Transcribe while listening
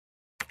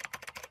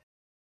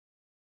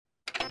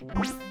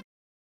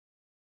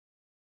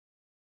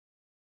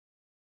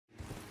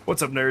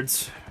What's up,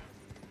 nerds?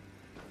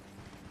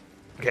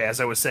 Okay,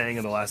 as I was saying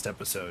in the last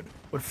episode,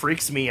 what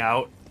freaks me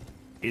out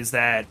is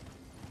that,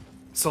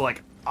 so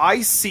like,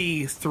 I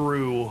see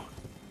through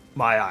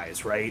my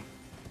eyes, right?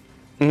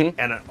 Mm-hmm.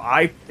 And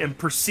I am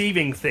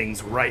perceiving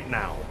things right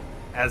now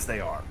as they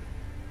are.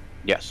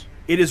 Yes.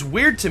 It is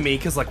weird to me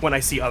because, like, when I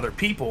see other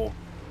people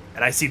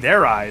and I see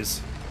their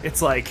eyes,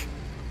 it's like,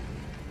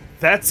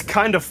 that's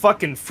kind of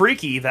fucking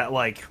freaky that,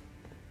 like,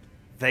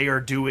 they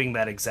are doing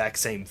that exact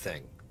same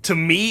thing. To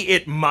me,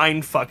 it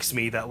mind fucks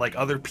me that, like,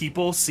 other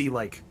people see,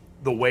 like,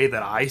 the way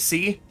that I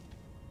see,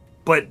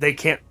 but they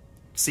can't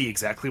see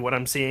exactly what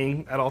I'm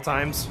seeing at all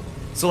times.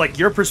 So, like,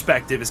 your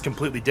perspective is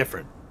completely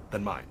different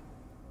than mine.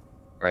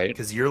 Right.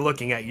 Because you're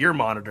looking at your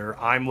monitor,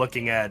 I'm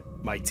looking at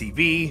my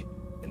TV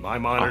and my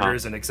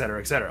monitors, and et cetera,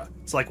 et cetera.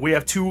 It's like we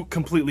have two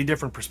completely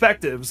different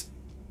perspectives,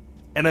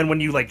 and then when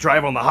you, like,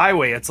 drive on the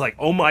highway, it's like,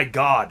 oh my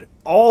god,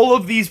 all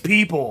of these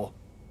people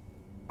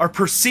are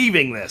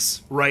perceiving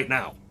this right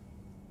now.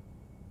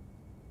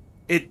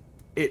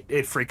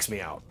 It freaks me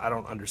out. I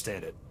don't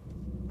understand it.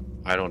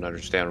 I don't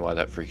understand why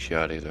that freaks you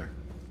out either.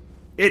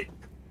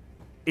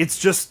 It's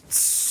just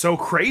so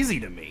crazy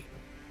to me.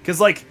 Because,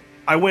 like,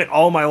 I went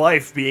all my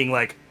life being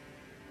like,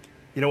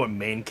 you know what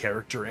main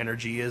character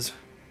energy is?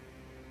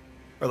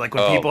 Or, like,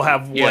 when people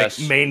have, yes.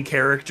 like, main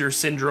character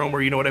syndrome,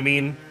 or you know what I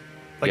mean?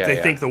 Like, Yeah, they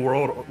yeah. think the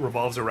world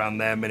revolves around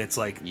them, and it's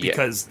like,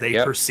 because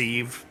they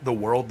perceive the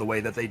world the way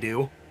that they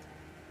do.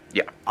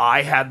 Yeah.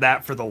 I had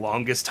that for the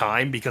longest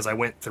time because I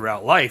went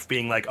throughout life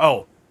being like,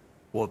 oh,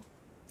 well,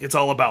 it's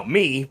all about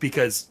me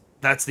because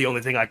that's the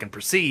only thing I can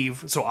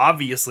perceive, so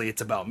obviously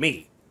it's about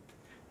me.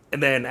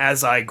 And then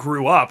as I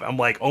grew up, I'm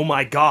like, oh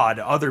my god,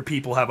 other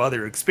people have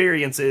other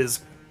experiences.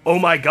 Oh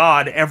my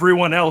god,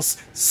 everyone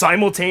else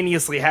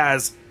simultaneously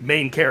has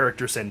main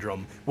character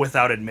syndrome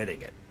without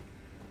admitting it.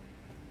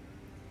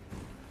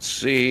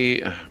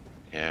 See,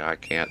 yeah, I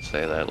can't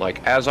say that.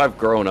 Like, as I've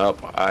grown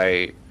up,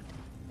 as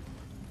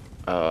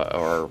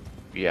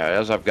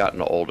I've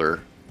gotten older,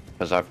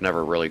 because I've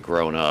never really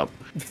grown up.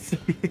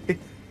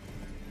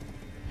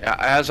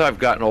 As I've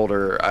gotten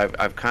older,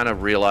 I've kind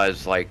of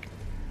realized, like,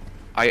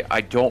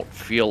 I don't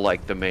feel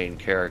like the main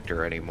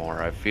character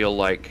anymore. I feel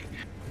like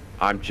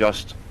I'm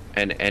just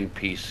an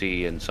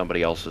NPC in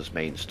somebody else's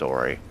main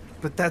story.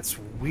 But that's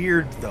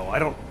weird, though.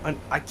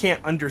 I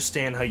can't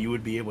understand how you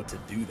would be able to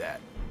do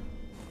that.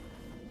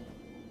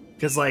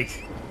 Because,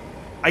 like,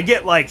 I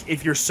get, like,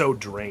 if you're so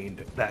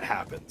drained, that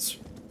happens.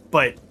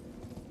 But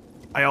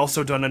I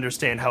also don't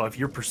understand how if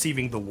you're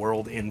perceiving the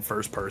world in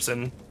first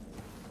person,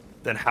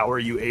 then how are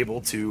you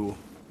able to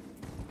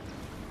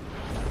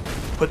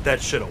put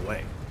that shit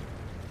away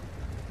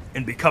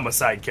and become a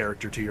side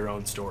character to your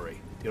own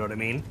story? You know what I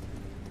mean?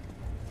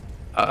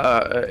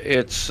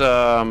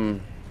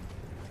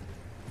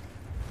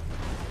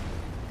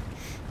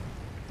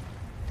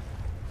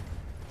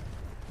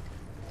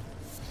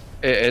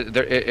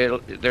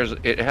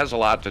 It has a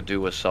lot to do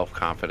with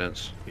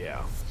self-confidence.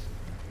 Yeah.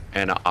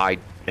 And I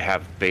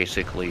have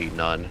basically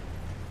none.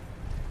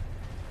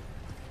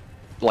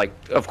 Like,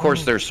 of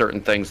course, there's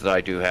certain things that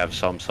I do have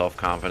some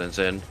self-confidence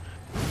in.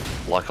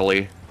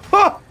 Luckily.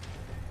 Huh!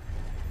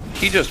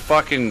 He just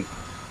fucking...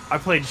 I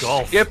played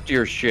golf. Skipped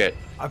your shit.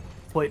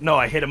 No,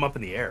 I hit him up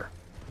in the air.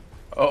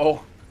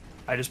 Oh.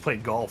 I just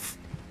played golf.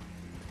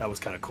 That was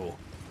kind of cool.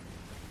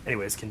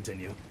 Anyways,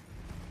 continue.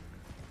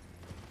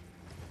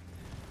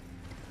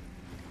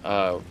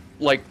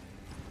 Like,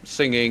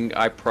 singing,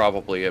 I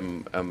probably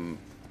am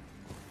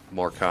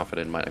more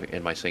confident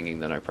in my singing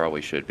than I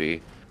probably should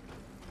be.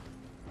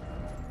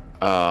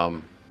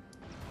 But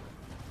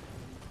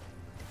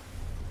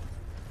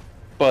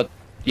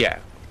yeah,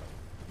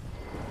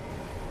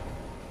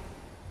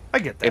 I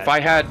get that. if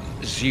I had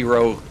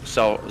zero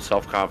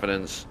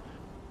self-confidence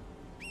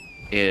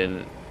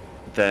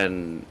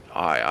then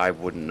I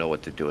wouldn't know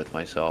what to do with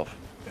myself.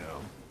 Yeah.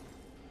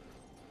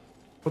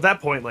 At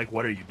that point, like,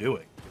 what are you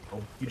doing?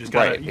 You just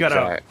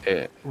gotta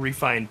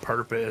refine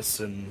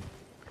purpose and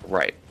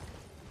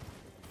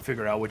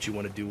figure out what you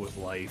want to do with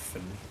life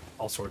and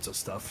all sorts of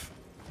stuff.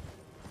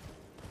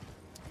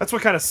 That's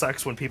what kind of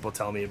sucks when people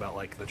tell me about,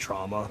 like, the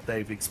trauma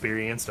they've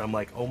experienced. I'm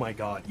like, oh my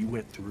god, you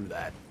went through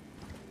that.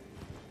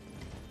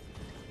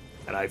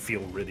 And I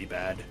feel really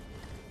bad.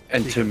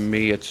 And to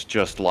me, it's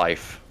just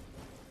life.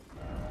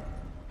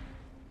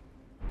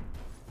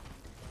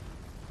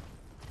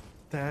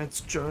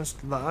 That's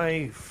just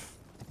life.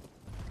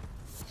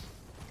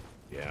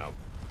 Yeah.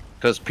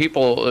 Because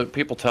people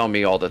tell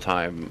me all the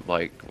time,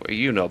 like,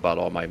 you know about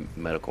all my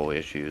medical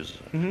issues.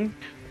 Mm-hmm.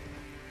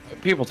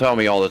 People tell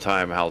me all the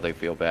time how they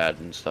feel bad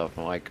and stuff.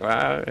 I'm like,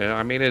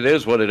 I mean, it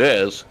is what it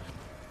is.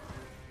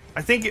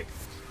 I think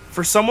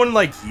for someone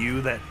like you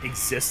that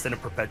exists in a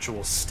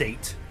perpetual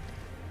state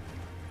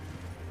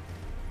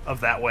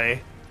of that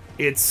way,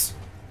 it's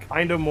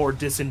kind of more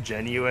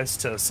disingenuous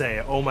to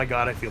say, oh my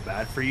god, I feel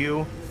bad for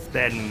you,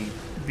 than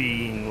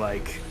being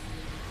like,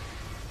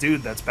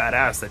 dude, that's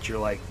badass that you're,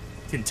 like,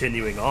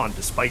 continuing on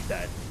despite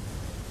that.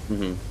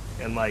 Mm-hmm.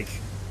 And, like,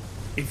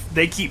 if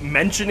they keep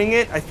mentioning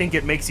it, I think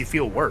it makes you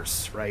feel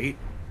worse, right?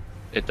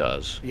 It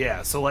does.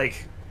 Yeah, so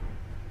like,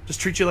 just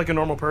treat you like a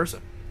normal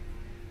person.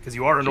 Because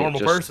you are a normal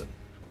just- person.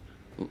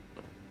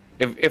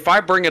 If I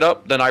bring it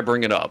up, then I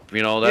bring it up.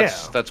 You know, Yeah.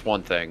 that's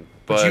one thing.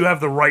 But you have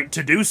the right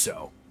to do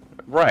so.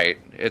 Right.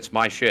 It's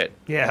my shit.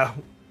 Yeah,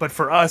 but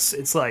for us,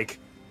 it's like,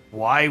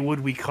 why would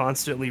we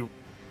constantly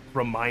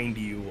remind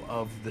you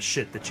of the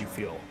shit that you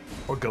feel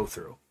or go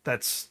through?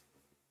 That's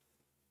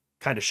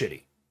kind of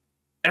shitty.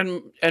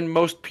 And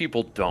most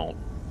people don't.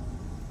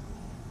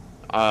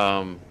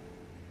 I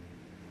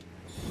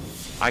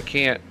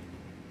can't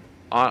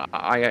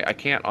I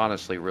can't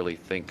honestly really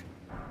think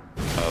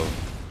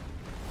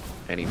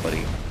of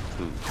anybody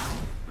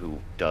who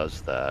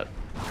does that.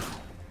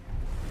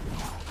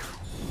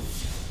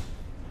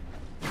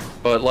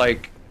 But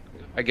like,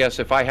 I guess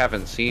if I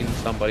haven't seen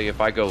somebody,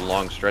 if I go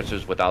long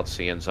stretches without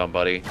seeing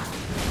somebody,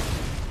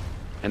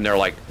 and they're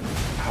like,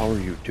 "How are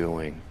you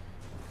doing?"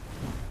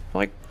 I'm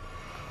like,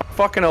 "I'm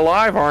fucking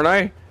alive, aren't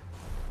I?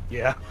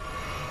 Yeah.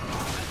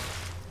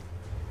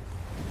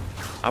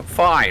 I'm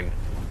fine."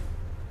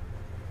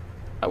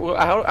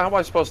 How am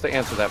I supposed to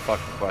answer that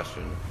fucking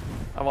question?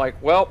 I'm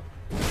like, well,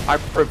 I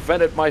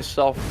prevented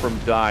myself from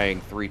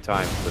dying 3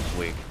 times this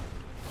week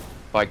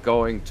by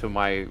going to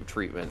my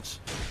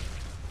treatments.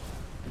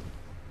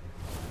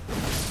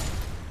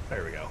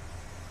 There we go.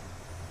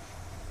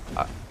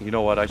 You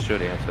know what? I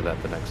should answer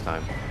that the next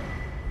time.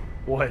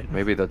 What?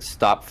 Maybe they'd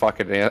stop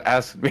fucking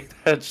asking me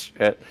that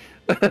shit.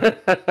 Yeah,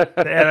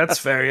 that's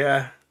fair,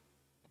 yeah.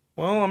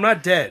 Well, I'm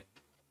not dead.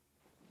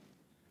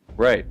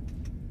 Right.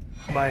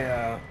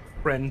 My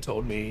friend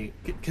told me,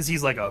 because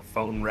he's like a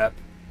phone rep,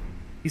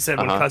 he said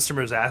when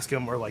customers ask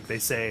him, or like they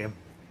say,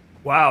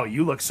 wow,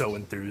 you look so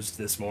enthused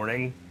this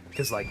morning,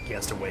 because like he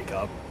has to wake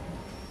up,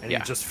 and he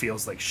just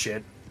feels like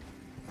shit.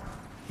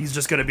 He's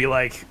just gonna be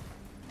like,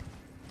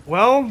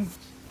 well,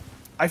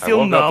 I feel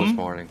woke numb. up this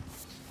morning.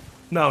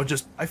 No,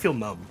 just, I feel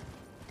numb.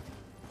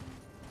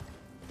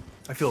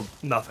 I feel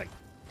nothing.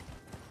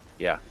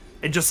 Yeah.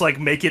 And just like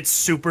make it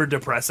super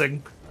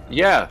depressing.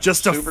 Yeah.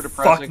 Just to super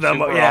fuck depressing, them.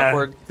 super Yeah.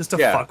 awkward. Just to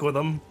fuck with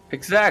them.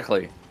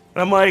 Exactly.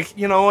 And I'm like,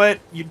 you know what?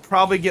 You'd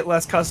probably get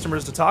less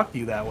customers to talk to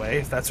you that way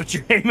if that's what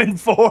you're aiming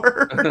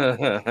for.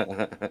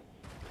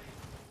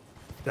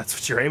 That's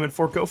what you're aiming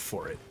for, go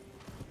for it.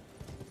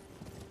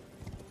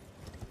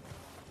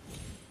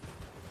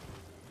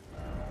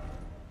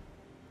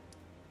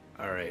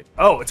 Alright.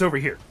 Oh, it's over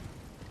here.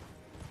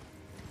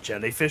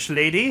 Jellyfish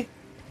lady?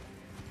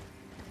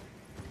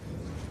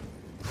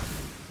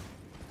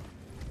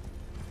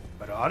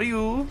 Where are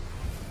you?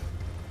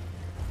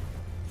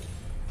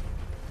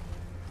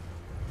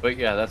 But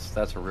yeah,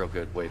 that's a real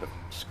good way to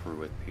screw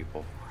with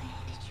people.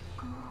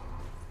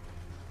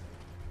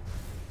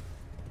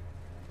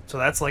 So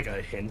that's like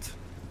a hint.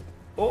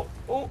 Oh.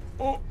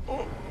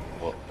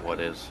 What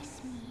is?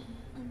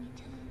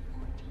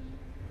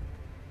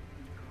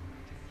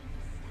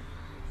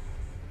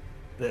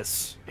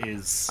 This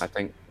is... I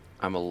think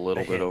I'm a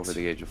little bit over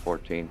the age of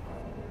 14.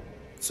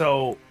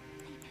 So...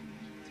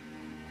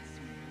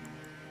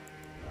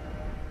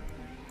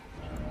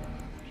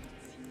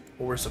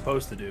 what we're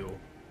supposed to do...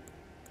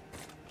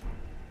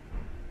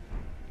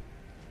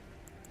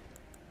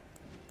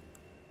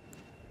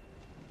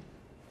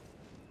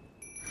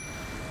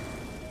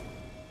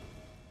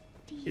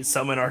 is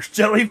summon our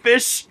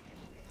jellyfish.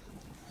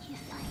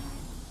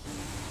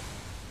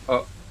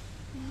 Oh.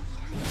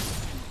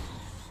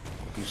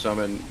 You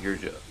summon your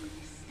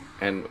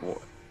and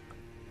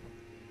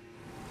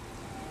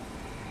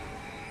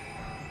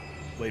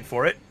Wait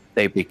for it.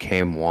 they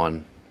became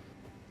one.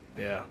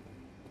 Yeah.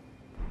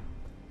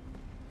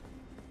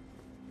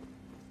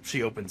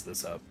 She opens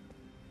this up.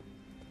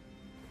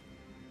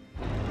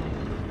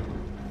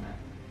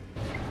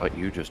 But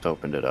you just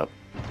opened it up.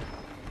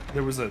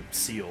 There was a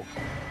seal.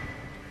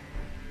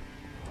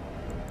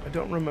 I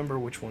don't remember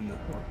which one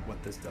or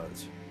what this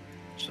does.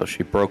 So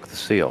she broke the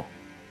seal.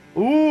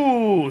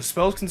 Ooh,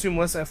 spells consume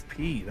less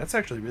FP. That's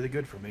actually really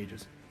good for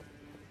mages.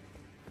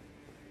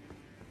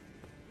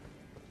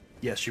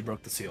 Yes, she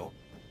broke the seal.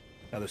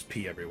 Now there's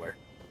P everywhere.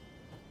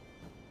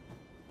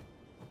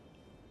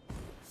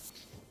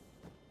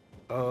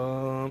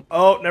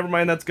 Oh, never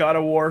mind. That's God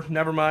of War.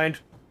 Never mind.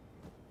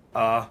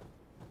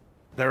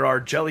 There are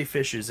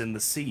jellyfishes in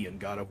the sea in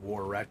God of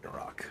War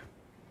Ragnarok.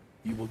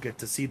 You will get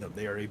to see them.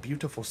 They are a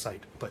beautiful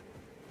sight, but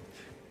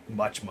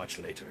much, much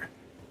later.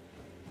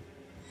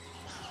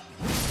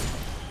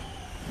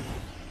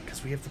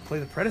 Because we have to play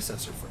the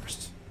predecessor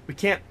first. We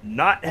can't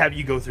not have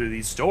you go through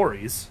these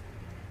stories.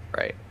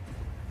 Right.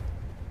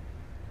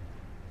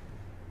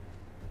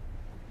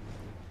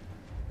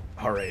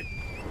 Alright.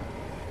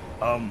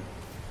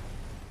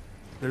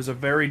 There's a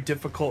very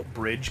difficult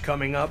bridge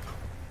coming up.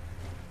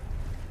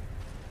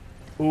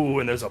 Ooh,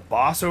 and there's a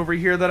boss over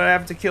here that I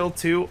have to kill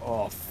too.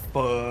 Oh,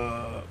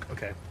 fuck.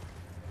 Okay.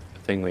 I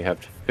think we have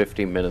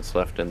 50 minutes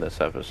left in this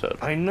episode.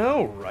 I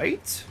know,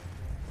 right?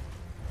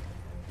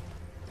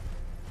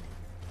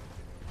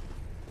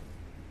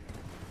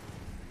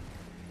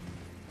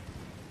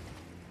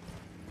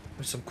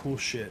 There's some cool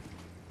shit.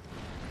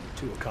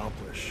 to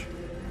accomplish.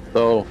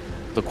 So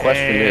the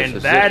question and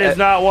is that is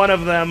not one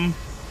of them.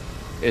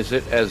 Is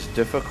it as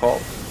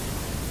difficult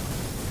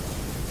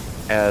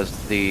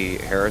as the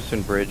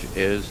Harrison Bridge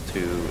is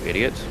to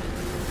idiots?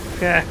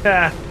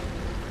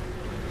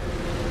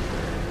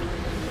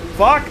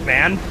 Fuck,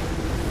 man.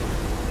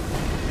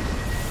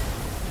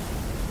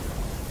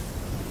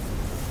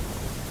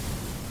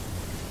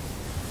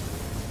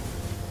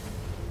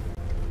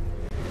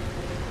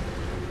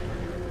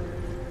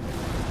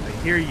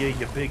 I hear you,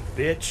 you big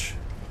bitch.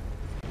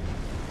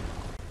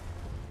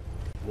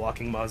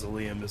 Walking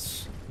mausoleum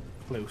is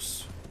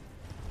close.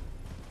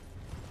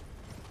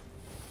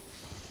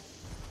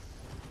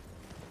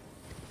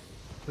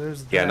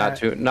 There's Yeah,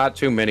 that. not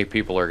too many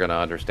people are gonna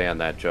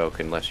understand that joke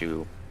unless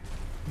you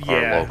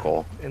are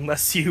local.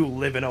 Unless you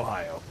live in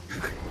Ohio.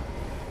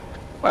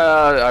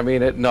 Well, I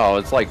mean,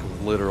 it's like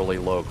literally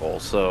local,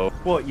 so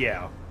Well,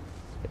 yeah.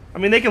 I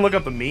mean, they can look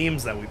up the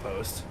memes that we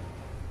post.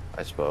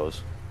 I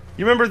suppose.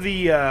 You remember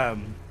the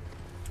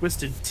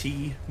Twisted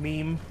Tea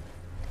meme?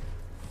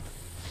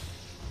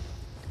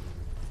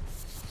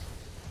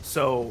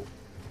 So,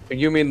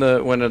 You mean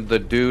when the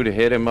dude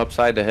hit him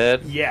upside the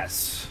head?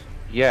 yes.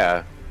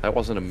 Yeah, that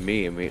wasn't a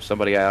meme.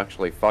 Somebody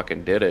actually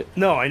fucking did it.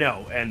 No, I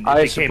know, and it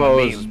I became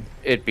suppose a meme.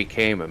 it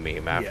became a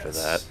meme after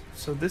Yes. that.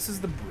 So this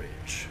is the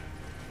bridge.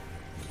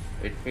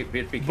 It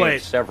became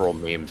But- several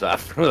memes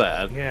after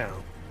that. Yeah.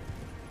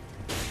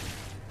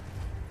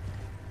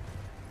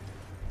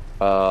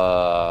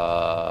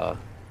 All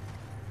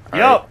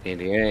Yup. right,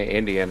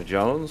 Indiana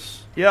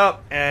Jones. Yep,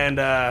 and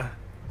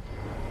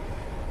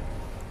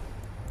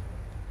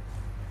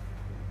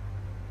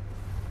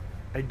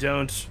I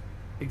don't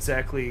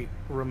exactly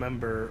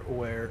remember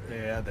where.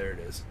 Yeah, there it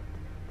is.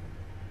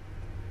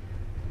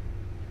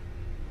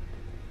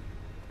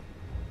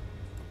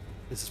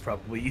 This is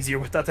probably easier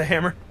without the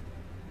hammer.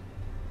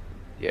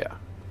 Yeah.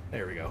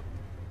 There we go.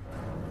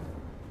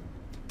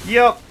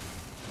 Yep.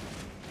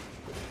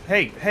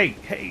 Hey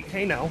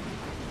now.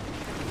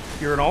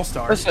 You're an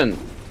all-star. Listen,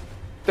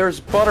 there's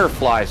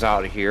butterflies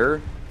out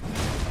here.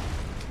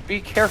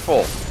 Be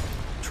careful.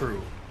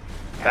 True.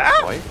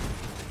 Boy.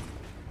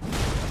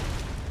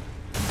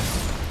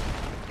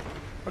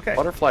 Okay.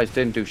 Butterflies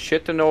didn't do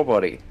shit to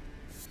nobody.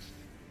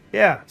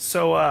 Yeah,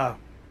 so,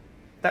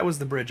 that was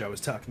the bridge I was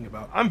talking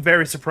about. I'm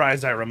very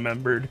surprised I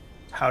remembered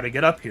how to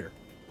get up here.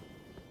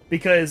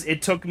 Because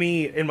it took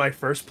me, in my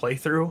first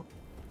playthrough,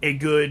 a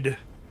good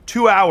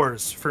 2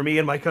 hours for me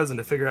and my cousin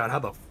to figure out how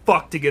the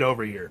fuck to get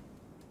over here.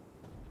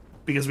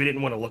 Because we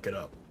didn't want to look it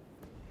up.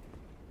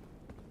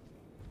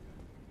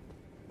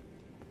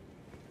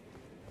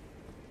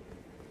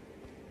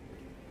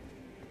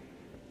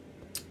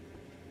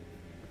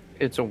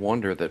 It's a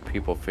wonder that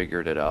people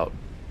figured it out.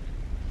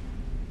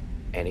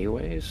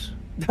 Anyways.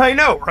 I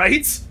know,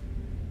 right?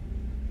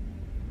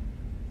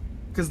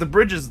 Because the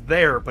bridge is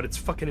there, but it's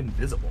fucking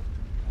invisible.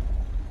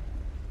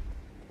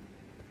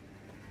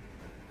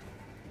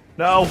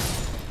 No.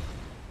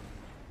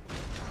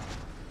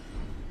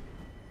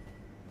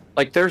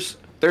 Like there's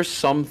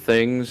some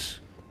things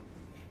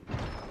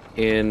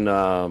in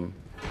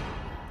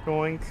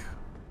Doink.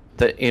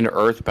 that in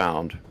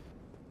Earthbound.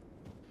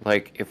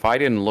 Like if I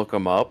didn't look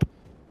them up,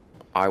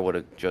 I would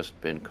have just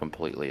been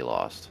completely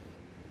lost.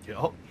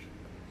 Yup.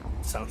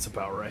 Sounds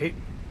about right.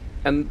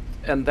 And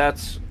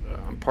that's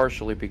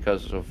partially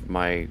because of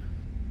my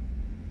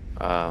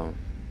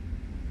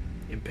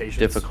Impatience.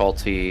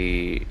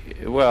 difficulty.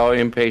 Well,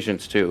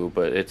 impatience too,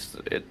 but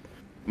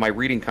my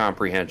reading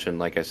comprehension,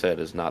 like I said,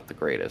 is not the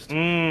greatest.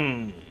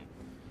 Mine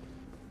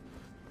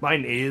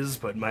is,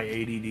 but my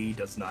ADD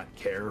does not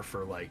care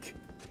for, like,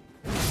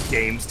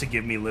 games to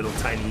give me little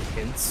tiny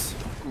hints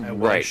at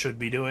what I Right. should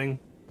be doing.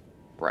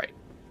 Right.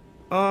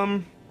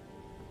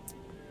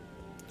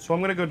 So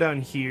I'm gonna go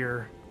down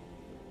here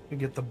and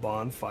get the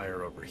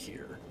bonfire over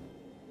here.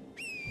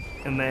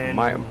 And then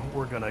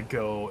we're gonna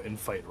go and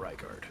fight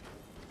Rygard.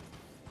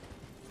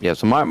 Yeah,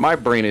 so my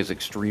brain is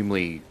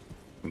extremely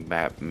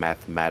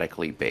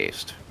mathematically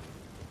based.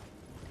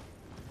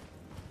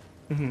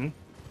 Mm-hmm.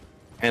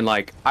 And,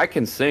 like, I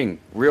can sing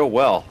real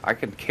well. I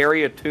can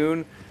carry a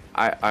tune.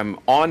 I'm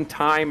on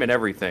time and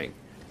everything.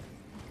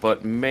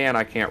 But, man,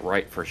 I can't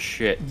write for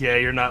shit. Yeah,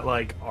 you're not,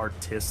 like,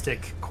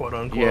 artistic,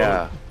 quote-unquote.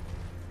 Yeah.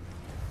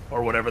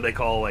 Or whatever they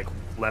call, like,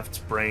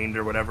 left-brained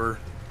or whatever.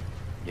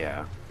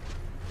 Yeah.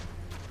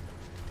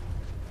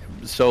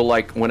 So,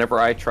 like, whenever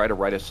I try to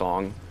write a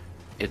song,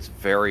 it's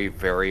very,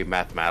 very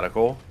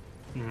mathematical.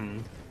 Mm-hmm.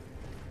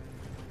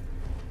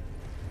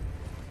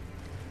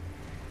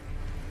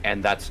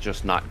 And that's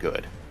just not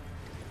good.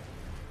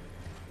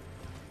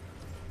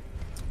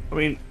 I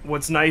mean,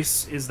 what's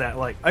nice is that,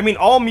 like, I mean,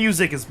 all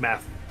music is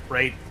math,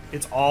 right?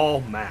 It's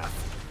all math.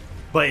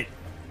 But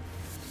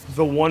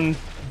the one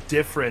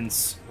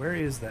difference, where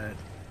is that?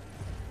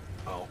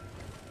 Oh.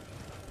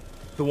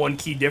 The one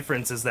key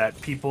difference is that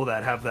people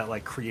that have that,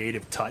 like,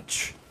 creative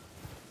touch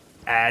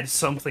add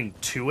something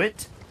to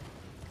it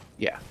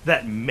Yeah.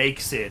 that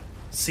makes it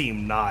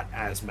seem not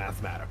as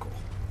mathematical.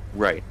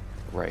 Right.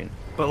 Right.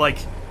 But, like,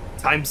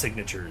 time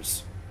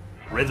signatures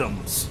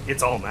Rhythms,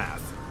 it's all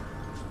math.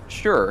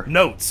 Sure.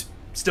 Notes,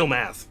 still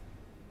math.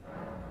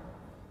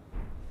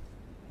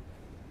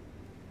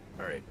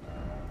 All right.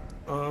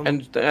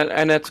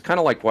 And that's kind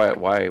of like why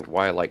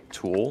I like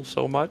Tool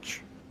so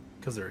much.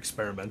 Because they're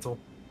experimental.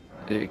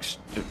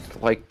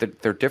 Like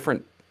they're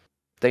different.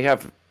 They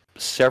have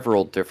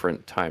several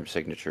different time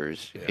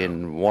signatures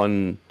in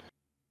one.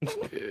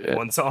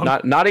 One song.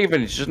 Not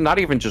even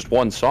just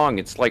one song.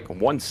 It's like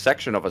one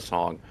section of a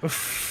song.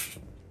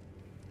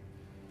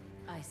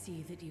 I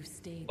see that you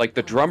stayed. Like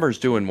the drummer's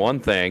doing one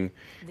thing,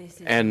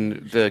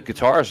 and the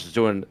guitarist is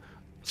doing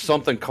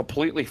something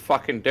completely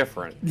fucking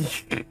different.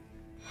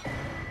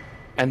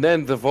 And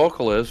then the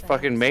vocalist,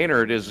 fucking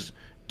Maynard, is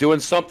doing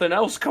something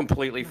else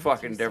completely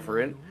fucking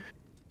different.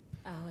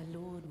 Our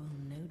Lord will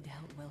no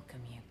doubt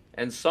welcome you.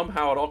 And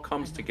somehow it all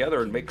comes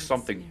together and makes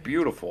something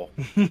beautiful.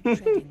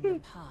 Treading the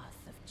path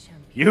of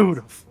champions.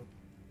 Beautiful.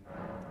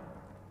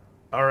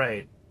 All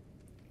right.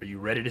 Are you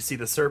ready to see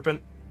the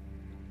serpent?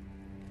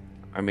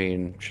 I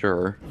mean,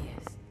 sure.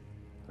 Yes,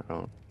 I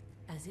don't.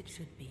 as it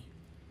should be.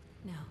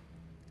 Now,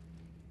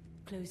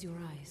 close your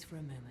eyes for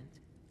a moment.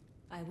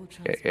 I will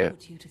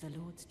transport you to the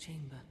Lord's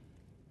chamber.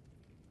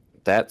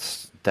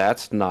 That's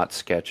not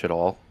sketch at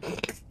all.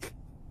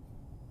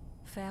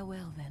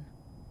 Farewell, then.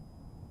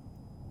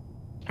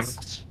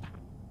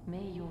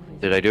 May your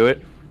visit Did I do it?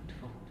 be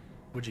fruitful.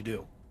 What'd you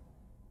do?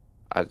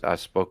 I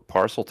spoke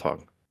parcel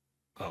tongue.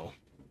 Oh.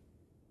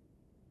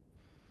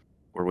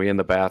 Were we in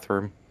the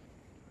bathroom?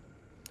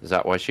 Is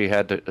that why she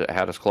had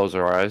us close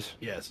our eyes?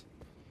 Yes.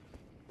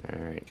 All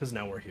right. Because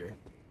now we're here.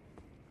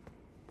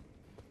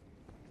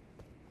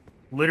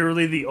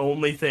 Literally the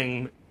only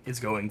thing is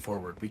going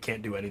forward. We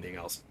can't do anything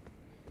else.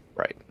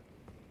 Right.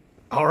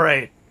 All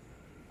right.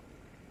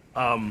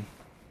 I'm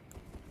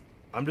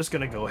just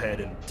going to go ahead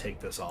and take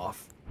this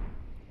off.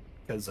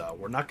 Because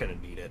we're not going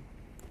to need it.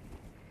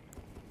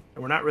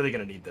 And we're not really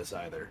going to need this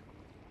either.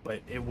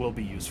 But it will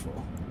be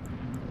useful.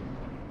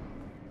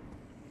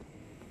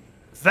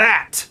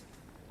 That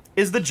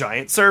is the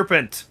giant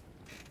serpent.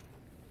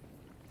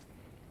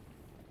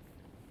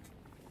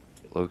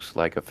 It looks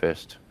like a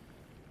fist.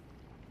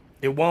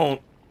 It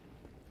won't.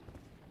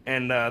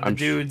 And the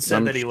dude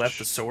said that he left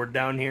the the sword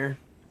down here.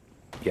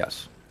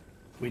 Yes.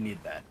 We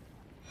need that.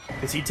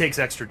 Because he takes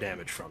extra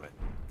damage from it.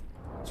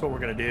 So what we're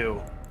going to do,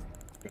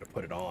 we're going to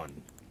put it on.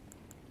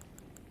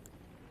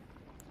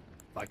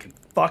 If I can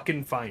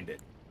fucking find it.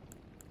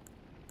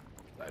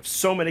 I have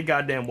so many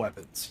goddamn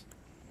weapons.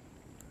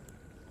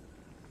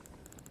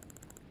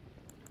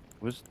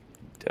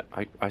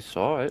 I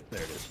saw it.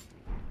 There it is.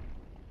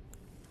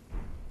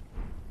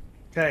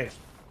 Okay.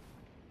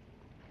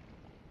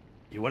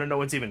 You want to know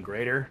what's even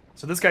greater?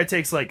 So this guy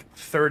takes like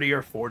 30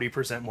 or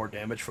 40% more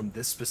damage from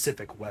this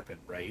specific weapon,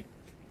 right?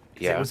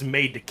 'Cause Yeah. it was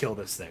made to kill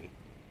this thing.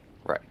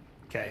 Right.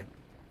 Okay.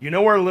 You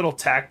know our little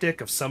tactic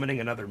of summoning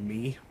another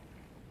me?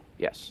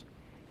 Yes.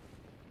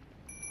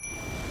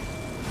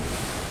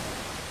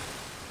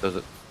 Does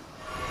it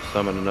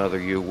summon another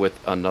you with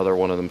another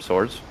one of them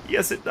swords?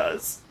 Yes, it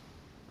does.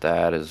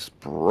 That is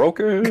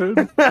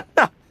broken.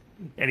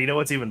 And you know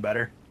what's even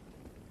better?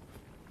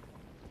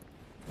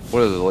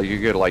 What is it? Like you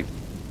get like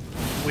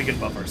We can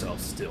buff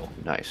ourselves still.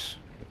 nice.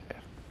 Yeah.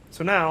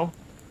 So now,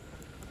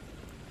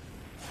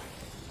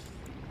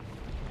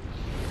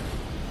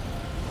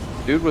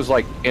 Dude was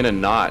like in a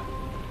knot,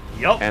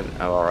 yup, and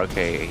oh,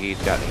 okay,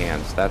 he's got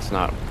hands. That's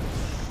not.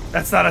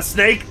 that's not a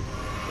snake.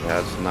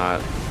 That's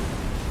not.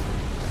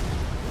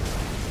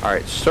 All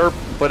right,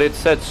 but it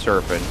said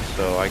serpent,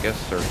 so I guess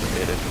serpent.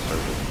 It is a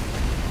serpent.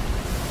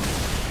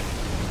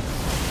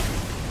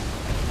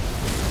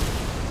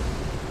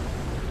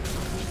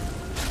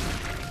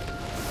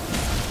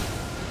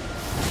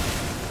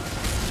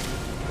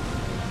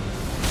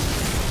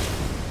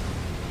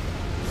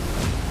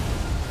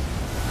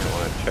 I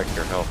want to check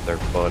your health there,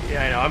 bud.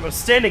 Yeah, I know. I'm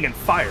standing in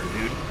fire,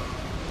 dude.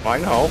 I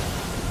know.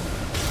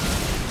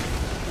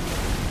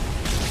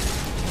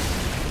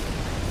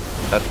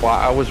 That's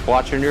why I was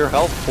watching your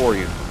health for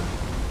you.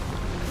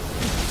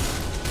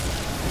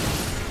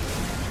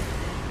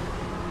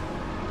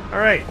 All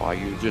right. Why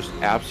you just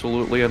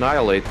absolutely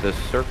annihilate this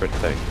serpent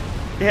thing.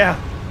 Yeah.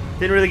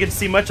 Didn't really get to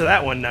see much of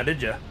that one now,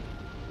 did you?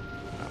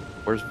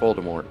 Where's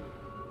Voldemort?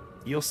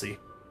 You'll see.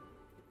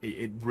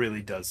 It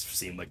really does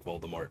seem like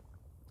Voldemort.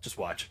 Just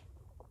watch.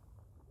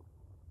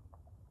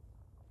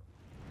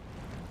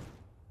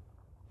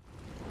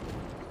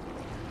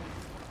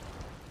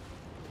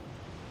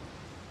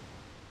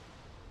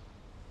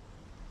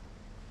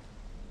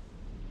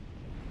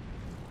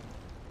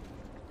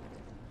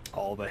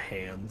 All the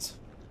hands.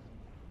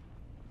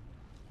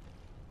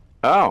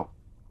 Oh.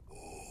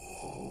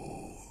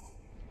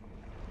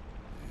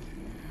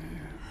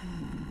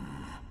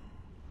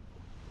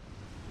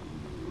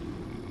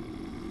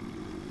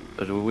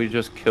 Did we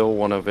just kill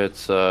one of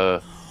its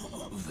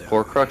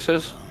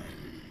Horcruxes?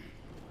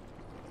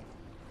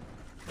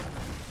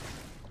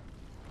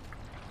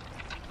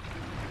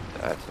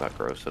 That's not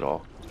gross at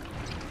all.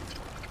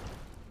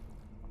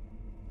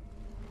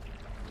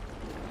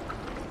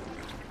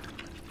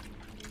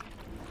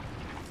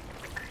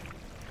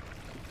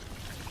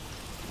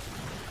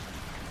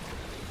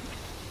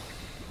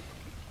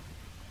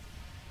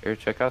 Here,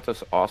 check out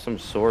this awesome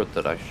sword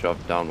that I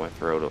shoved down my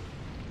throat a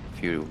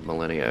few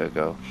millennia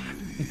ago.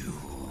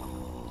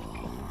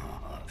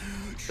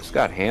 It's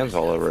got hands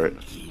all over it.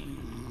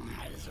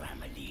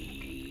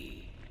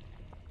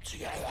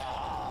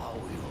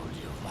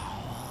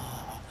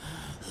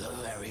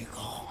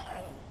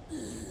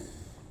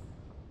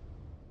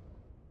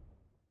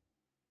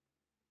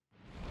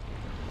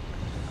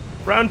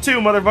 Round 2,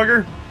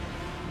 motherfucker.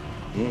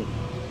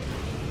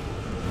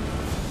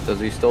 Does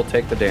he still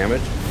take the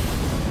damage?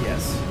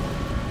 Yes.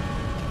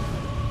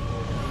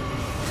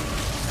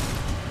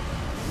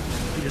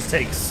 He just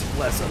takes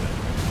less of it.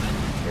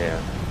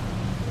 Yeah.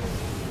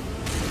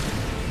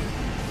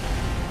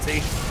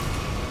 See?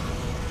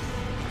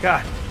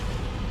 God.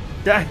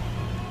 Die.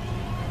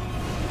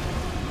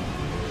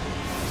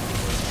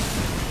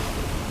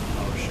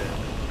 Oh, shit.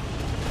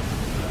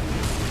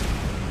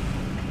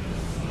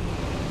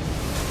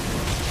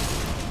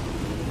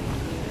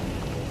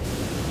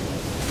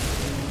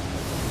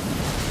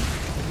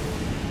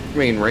 I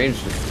mean,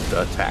 ranged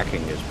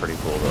attacking is pretty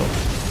cool, though.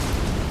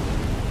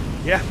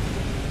 Yeah.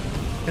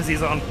 Because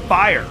he's on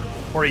fire.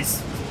 Or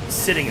he's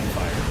sitting in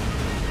fire.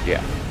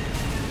 Yeah.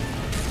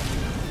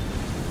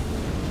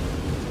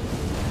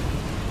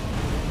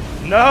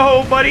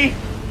 No, buddy!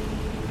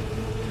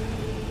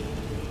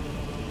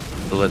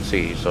 So let's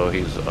see. So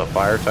he's a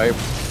fire type.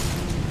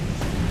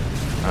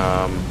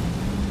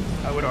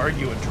 I would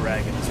argue a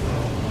dragon as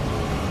well.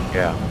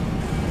 Yeah.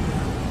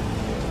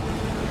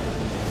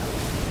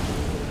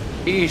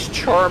 He's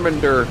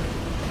Charmander.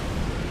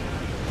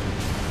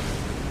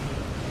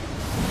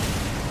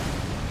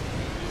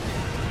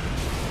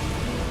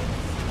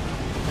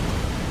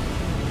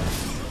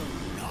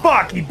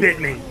 Fuck, he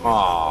bit me!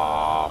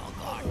 Aww.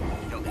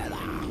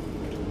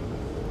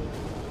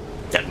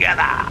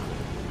 Together! I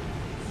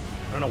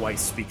don't know why he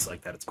speaks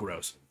like that, it's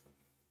gross.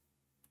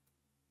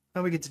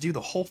 Now we get to do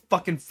the whole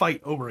fucking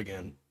fight over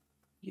again.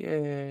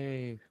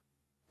 Yay.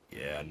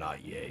 Yeah,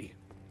 not yay.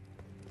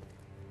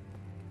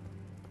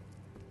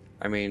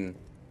 I mean,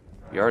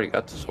 you already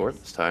got the sword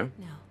this time.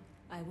 Now,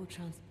 I will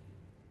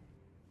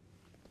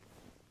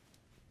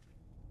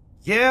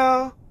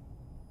Yeah!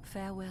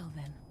 Farewell,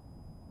 then.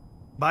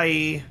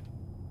 Bye!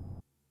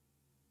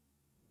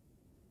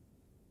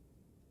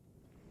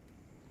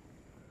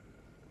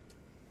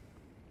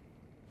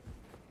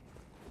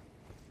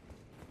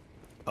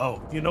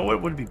 Oh, you know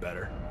what would be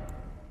better?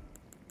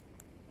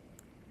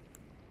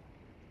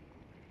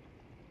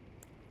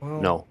 Well,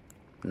 No.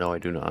 No, I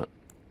do not.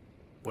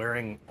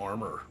 wearing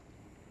armor.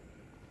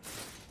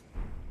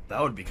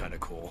 That would be kind of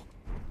cool.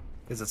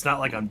 Because it's not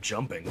like I'm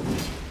jumping.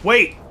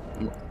 Wait!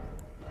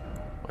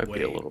 Might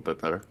be a little bit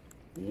better.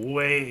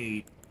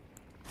 Wait.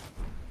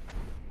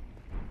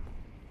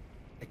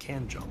 I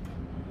can jump.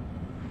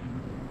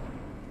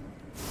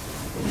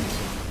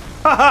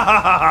 Ha ha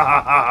ha ha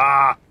ha ha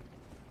ha!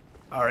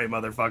 Alright,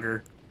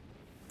 motherfucker.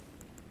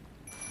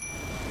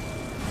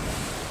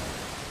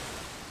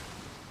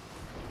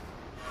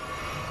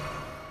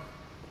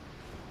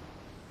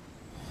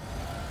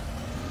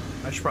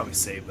 I should probably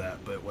save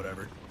that, but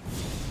whatever.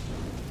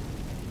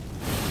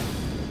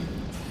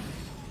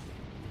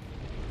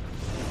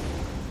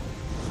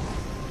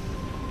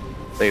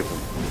 Save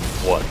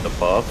what? The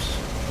buffs?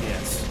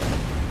 Yes.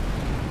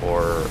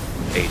 Or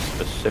a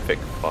specific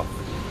buff?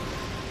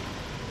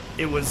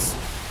 It was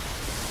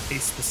a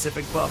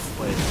specific buff,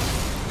 but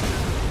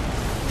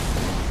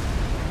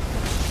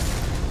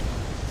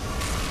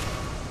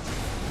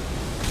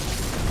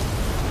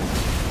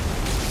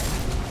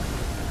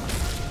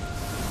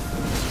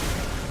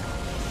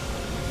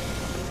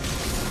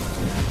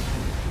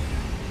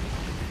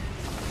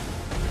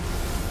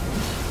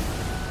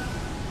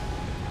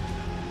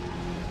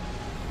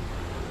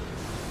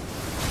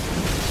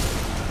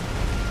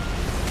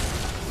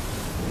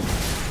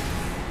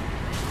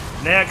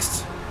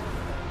next.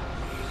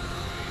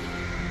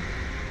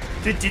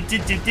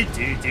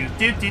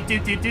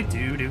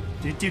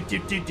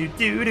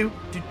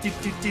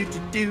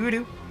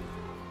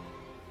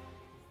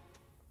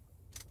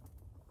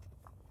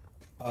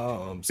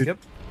 Skip.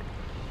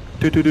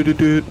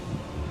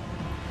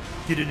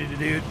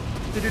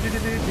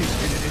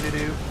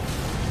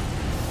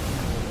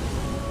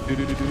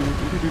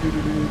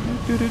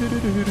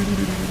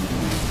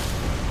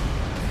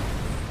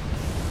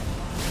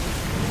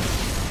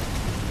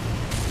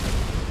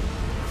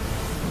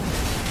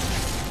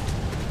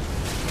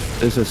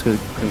 This has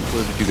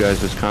concluded you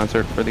guys'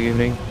 concert for the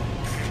evening.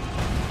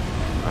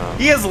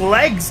 He has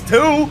legs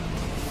too.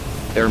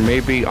 There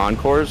may be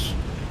encores,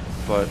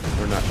 but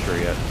we're not sure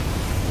yet.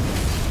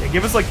 Yeah,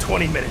 give us like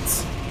 20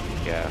 minutes.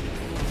 Yeah.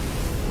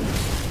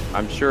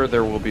 I'm sure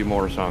there will be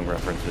more song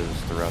references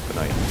throughout the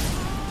night.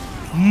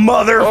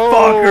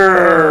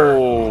 Motherfucker!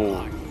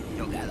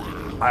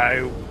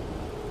 Oh!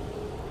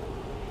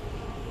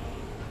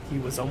 He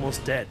was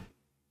almost dead.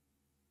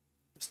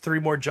 There's 3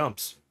 more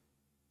jumps.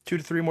 2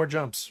 to 3 more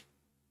jumps.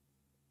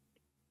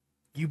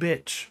 You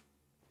bitch.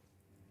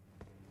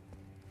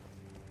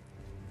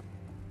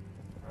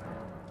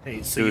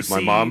 Hey, so Dude, you see...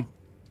 my mom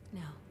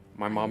Now,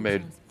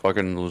 made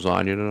fucking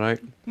lasagna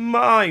tonight.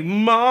 My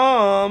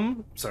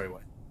mom. Sorry,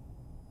 what?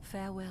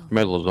 Farewell.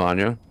 Made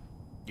lasagna.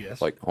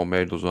 Yes. Like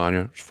homemade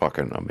lasagna. It's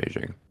fucking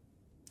amazing.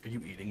 Are you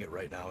eating it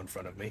right now in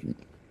front of me?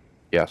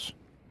 Yes.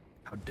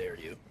 How dare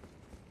you?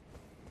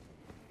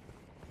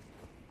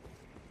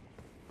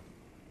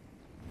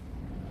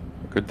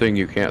 Good thing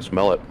you can't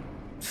smell it.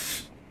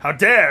 How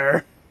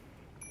dare!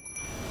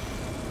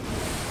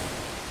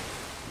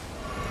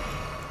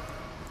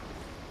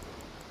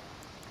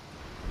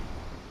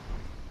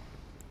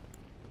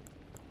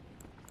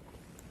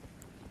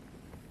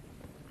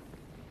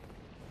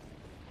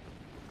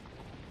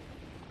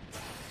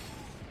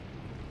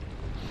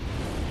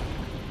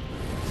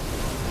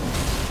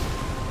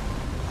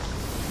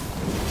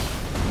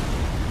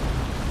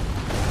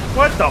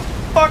 What the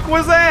fuck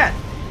was that?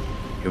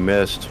 You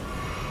missed.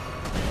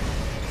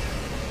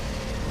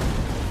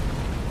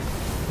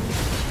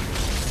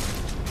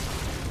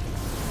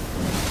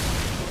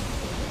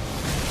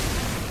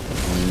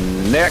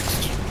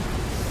 Next.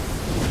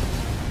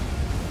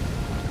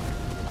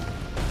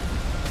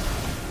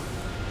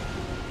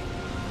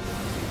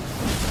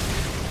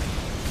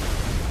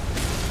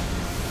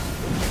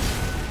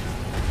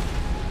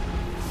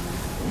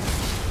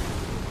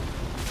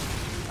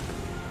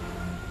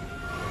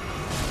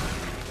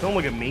 Don't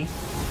look at me.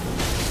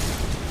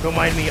 Don't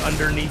mind me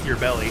underneath your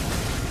belly.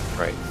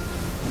 Right.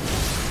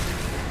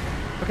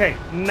 Okay,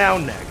 now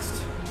next.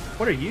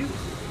 What are you?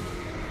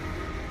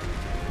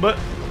 But,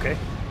 okay.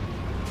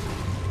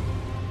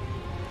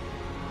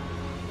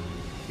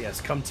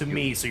 Yes, come to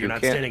me so you're not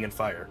standing in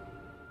fire.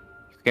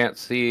 You can't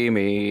see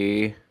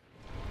me.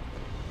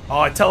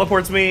 Oh, it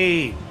teleports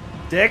me!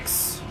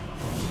 Dicks!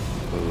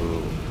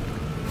 Ooh.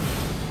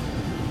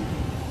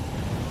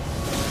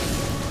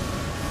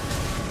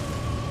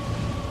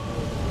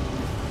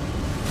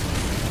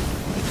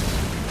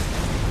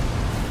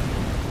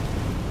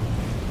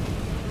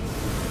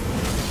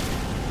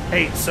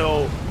 Hey,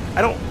 so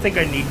I don't think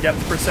I need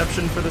depth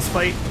perception for this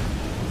fight.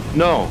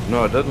 No,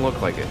 it doesn't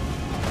look like it.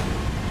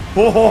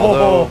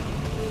 Whoa!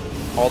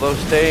 Although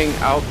staying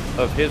out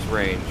of his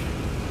range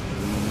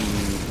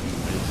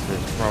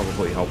is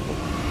probably helpful.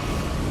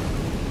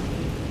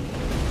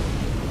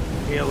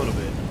 Yeah, a little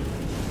bit.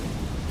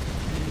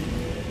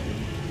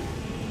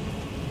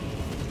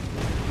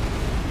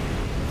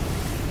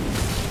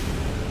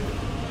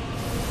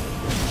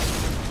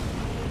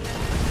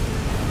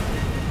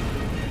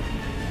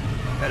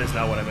 That is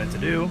not what I meant to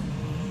do.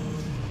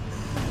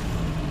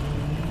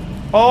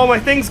 Oh, my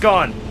thing's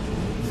gone!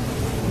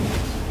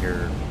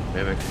 Your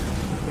mimic.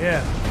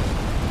 Yeah.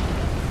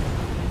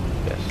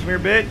 Yes. Come here,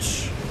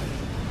 bitch.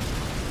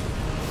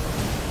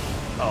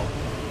 Oh.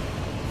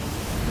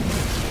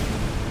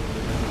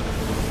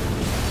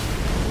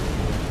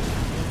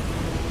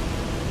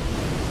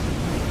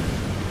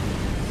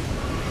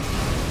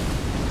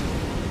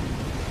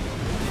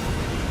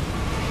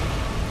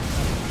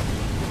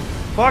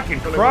 Fucking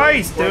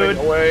Christ, dude!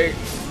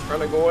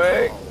 Running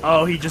away.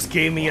 Oh, he just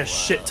gave me a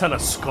shit ton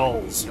of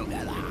skulls.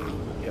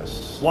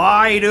 Yes.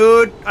 Why,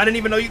 dude? I didn't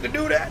even know you could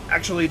do that.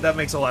 Actually, that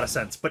makes a lot of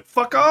sense. But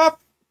fuck off!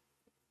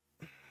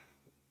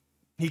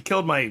 He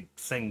killed my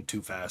thing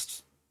too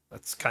fast.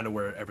 That's kind of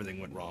where everything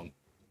went wrong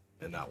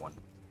in that one.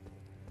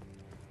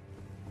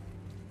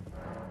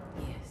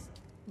 Yes.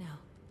 Now,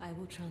 I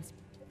will transport.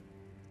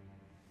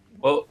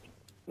 Well,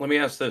 let me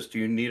ask this. Do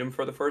you need him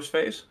for the first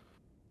phase?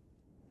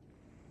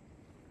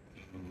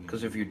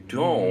 Because if you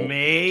don't...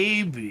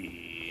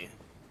 Maybe.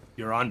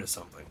 You're onto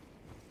something.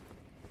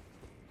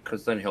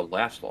 Because then he'll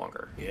last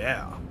longer.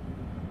 Yeah.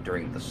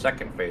 During the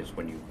second phase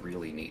when you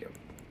really need him.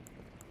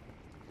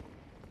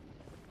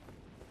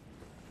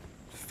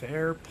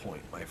 Fair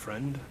point, my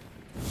friend.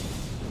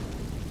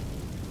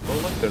 Oh,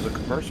 look, there's a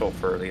commercial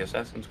for the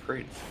Assassin's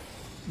Creed.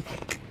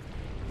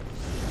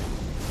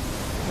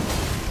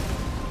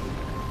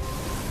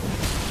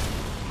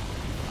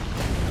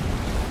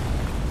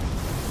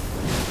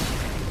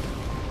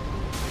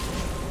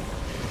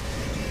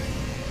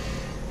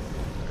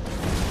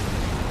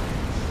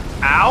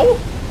 Ow!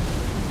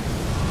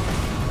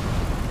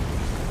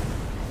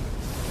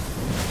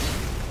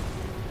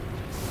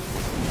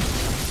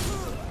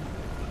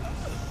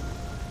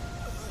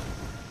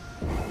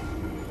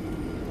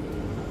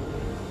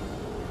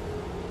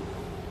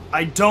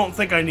 I don't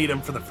think I need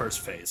him for the first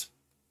phase.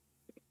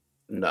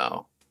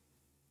 No.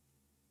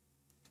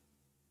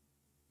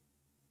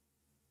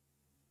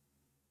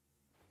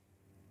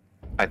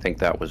 I think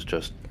that was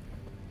just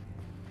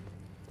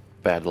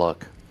bad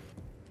luck.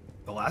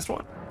 The last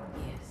one?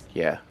 Yes.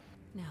 Yeah.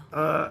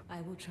 Now,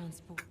 I will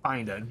transport.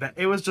 Kinda.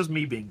 It was just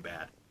me being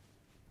bad.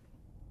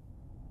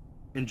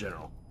 In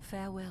general.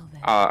 Farewell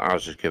then. I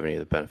was just giving you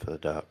the benefit of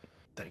the doubt.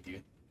 Thank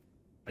you.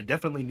 I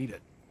definitely need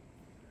it.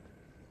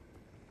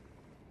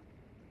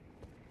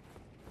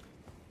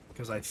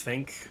 Because I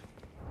think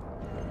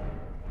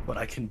what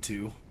I can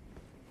do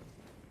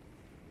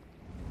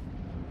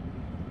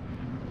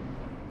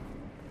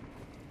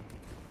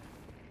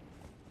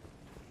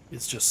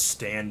is just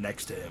stand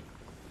next to him.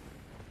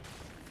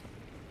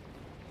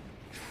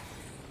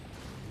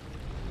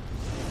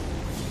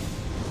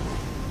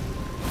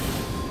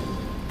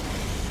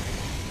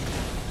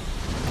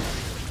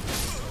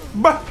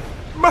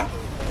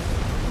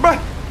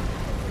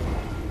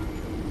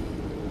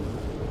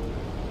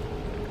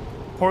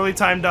 Poorly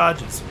timed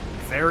dodges.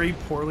 Very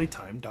poorly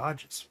timed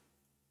dodges.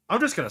 I'm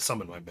just gonna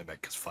summon my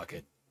Mimic, because fuck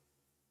it.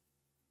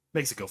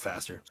 Makes it go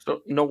faster.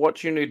 So, no,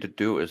 what you need to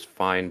do is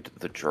find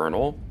the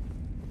journal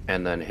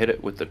and then hit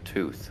it with the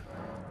tooth.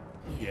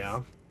 Yes.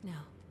 Yeah.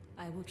 Now,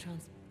 I will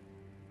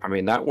I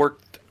mean, that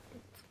worked.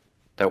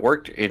 That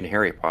worked in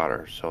Harry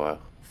Potter, so...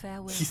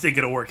 Farewell. You think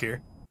it'll work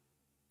here?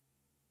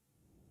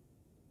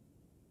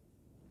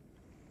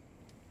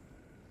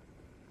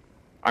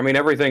 I mean,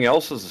 everything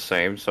else is the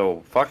same,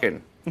 so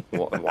fucking...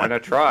 why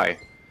not try?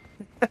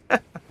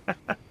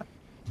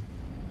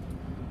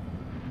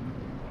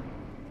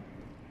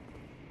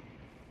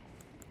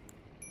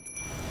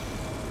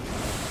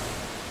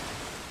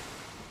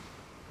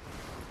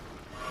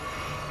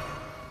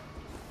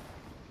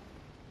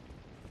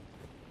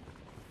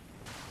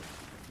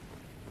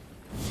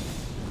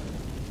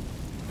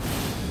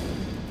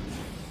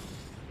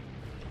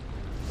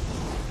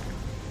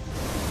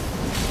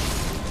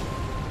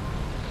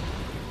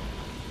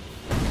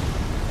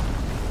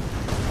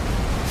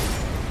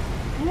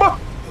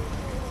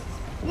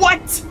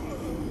 What?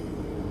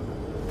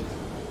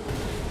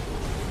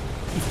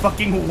 He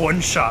fucking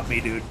one-shot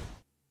me, dude.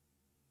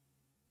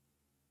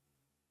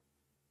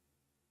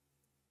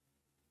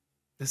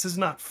 This is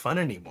not fun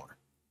anymore.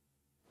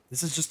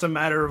 This is just a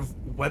matter of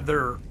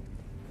whether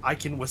I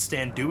can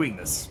withstand doing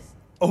this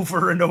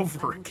over and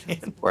over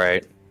again.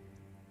 Right.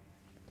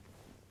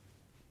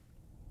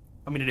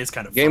 I mean, it is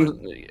kind of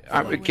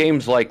fun.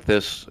 Games like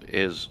this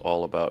is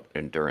all about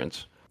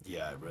endurance.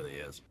 Yeah, it really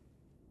is.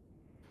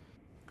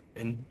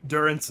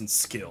 Endurance and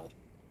skill.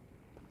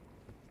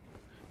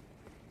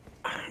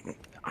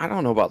 I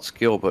don't know about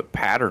skill, but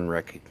pattern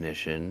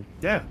recognition.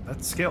 Yeah,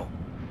 that's skill.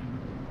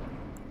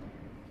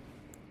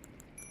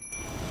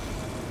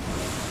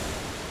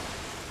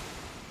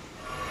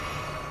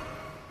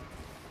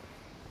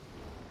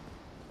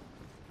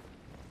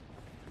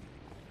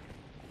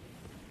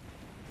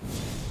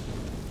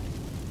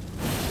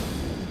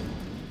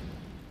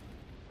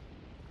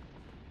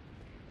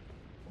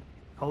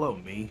 Hello,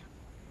 me.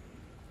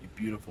 You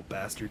beautiful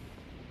bastard.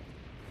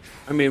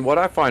 I mean, what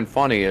I find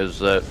funny is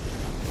that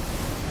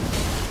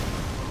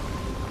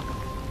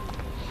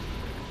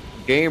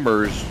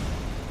gamers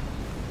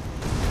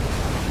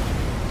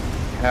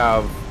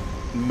have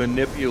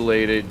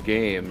manipulated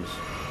games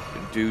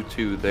due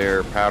to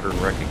their pattern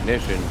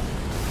recognition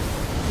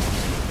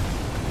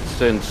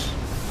since,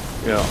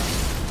 you know,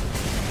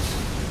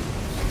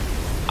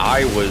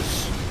 I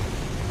was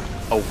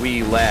a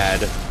wee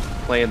lad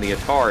playing the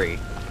Atari.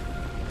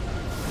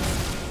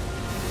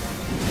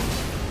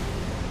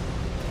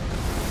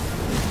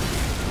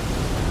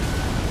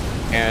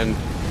 And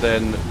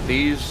then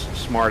these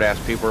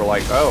smart-ass people are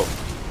like, oh,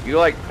 you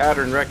like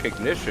pattern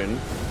recognition?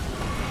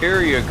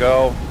 Here you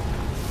go.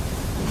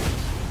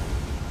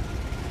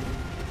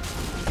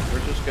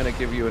 We're just going to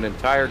give you an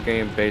entire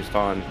game based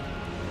on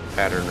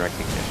pattern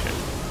recognition.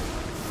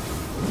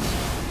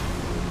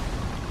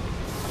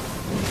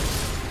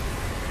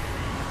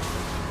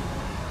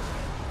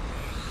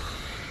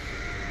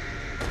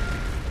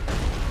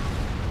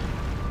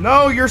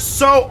 No, you're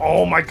so...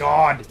 Oh my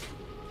god.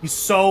 He's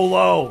so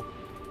low.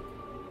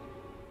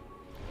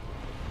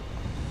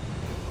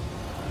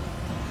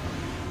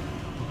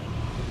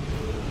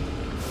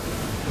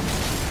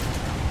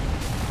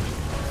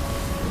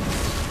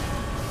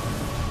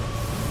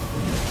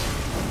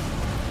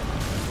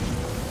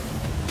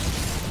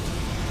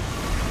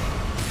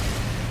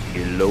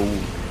 Hello.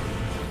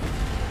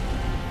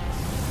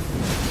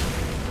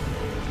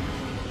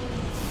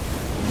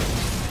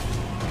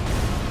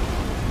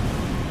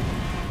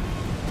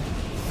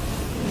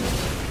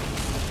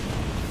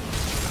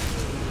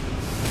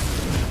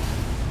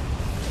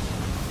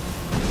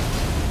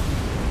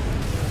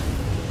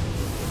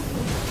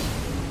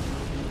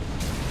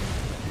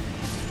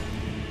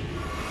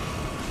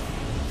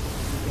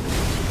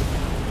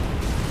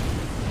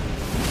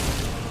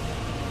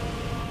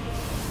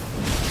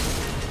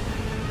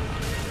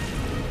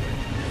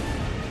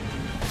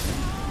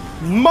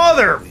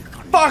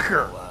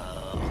 Motherfucker!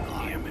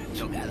 Damn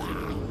it.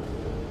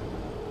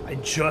 I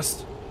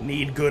just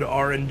need good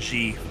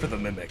RNG for the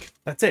Mimic.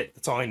 That's it.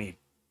 That's all I need.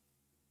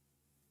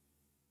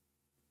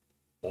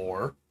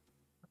 Or...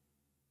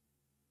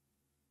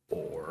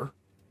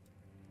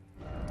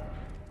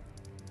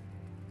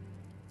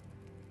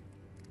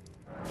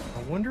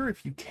 I wonder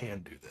if you can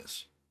do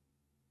this.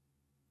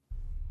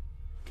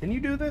 Can you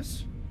do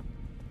this?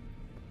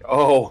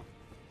 Oh,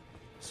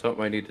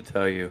 something I need to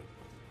tell you.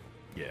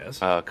 Yes.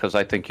 Because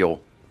I think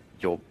you'll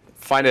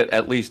find it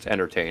at least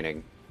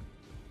entertaining.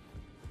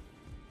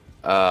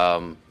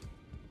 So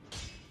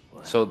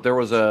there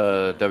was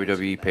a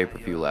WWE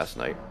pay-per-view last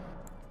night.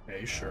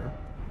 Okay, sure.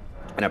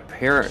 And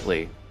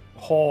apparently...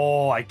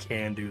 Oh, I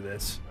can do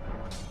this.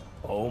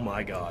 Oh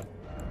my god.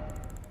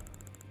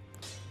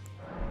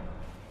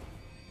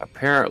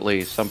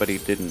 Apparently somebody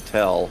didn't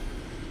tell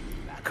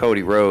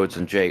Cody Rhodes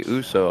and Jey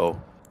Uso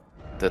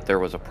that there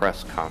was a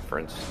press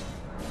conference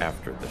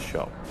after the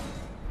show.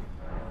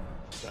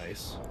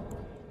 Nice.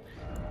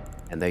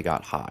 And they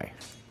got high.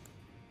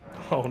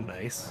 Oh,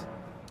 nice.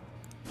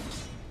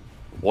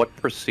 What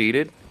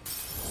preceded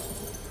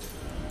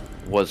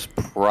was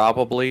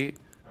probably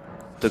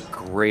the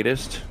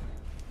greatest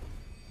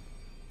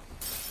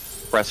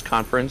press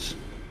conference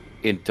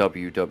in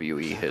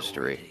WWE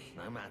history.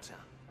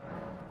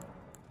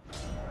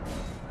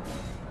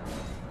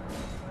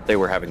 They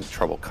were having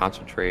trouble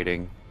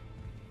concentrating.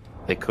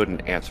 They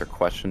couldn't answer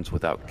questions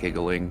without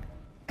giggling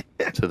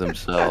to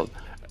themselves.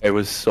 It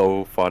was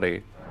so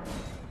funny.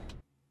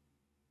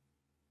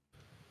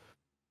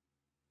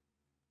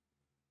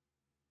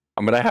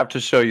 I'm gonna have to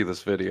show you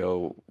this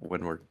video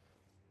when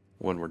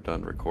we're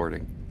done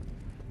recording,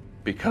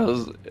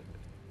 because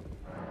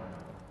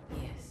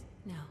Yes.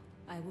 Now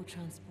I will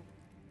transport.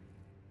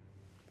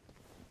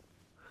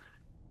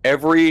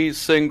 every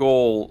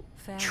single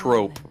Farewell,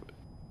 trope then.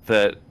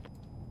 that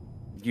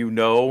you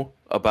know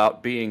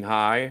about being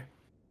high,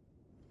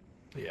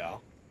 Yeah.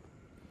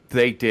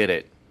 they did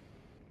it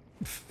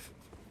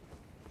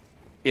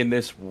in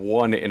this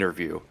one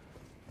interview.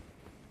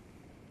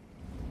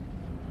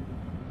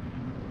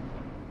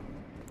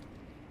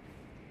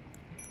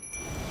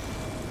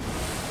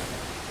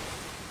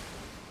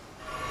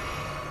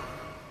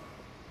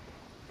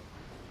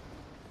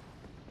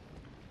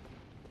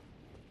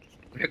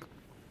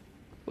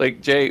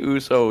 Like, Jey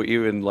Uso,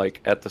 even like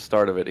at the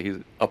start of it,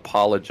 he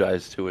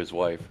apologized to his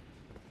wife.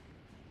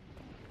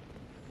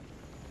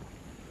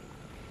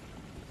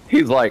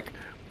 He's like,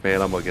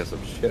 man, I'm gonna get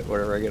some shit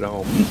whenever I get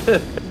home.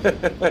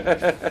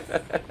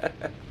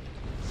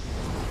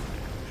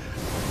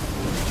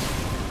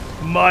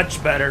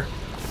 Much better.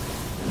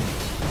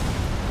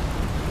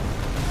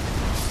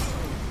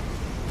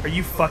 Are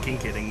you fucking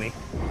kidding me?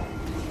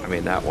 I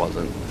mean, that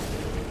wasn't.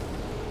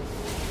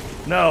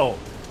 No.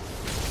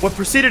 What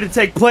proceeded to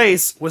take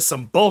place was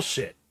some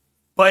bullshit.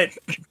 But,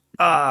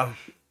 the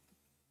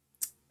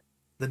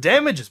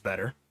damage is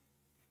better.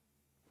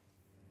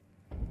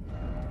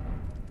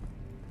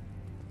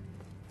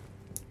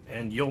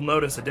 And you'll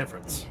notice a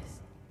difference Yes.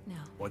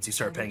 Now once you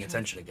start paying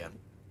attention again.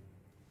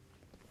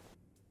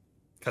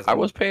 I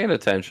was paying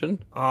attention.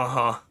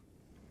 Uh-huh.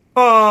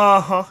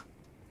 Uh-huh.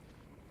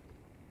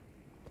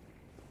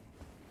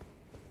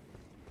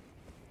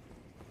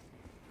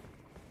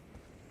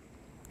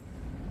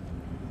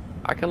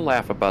 I can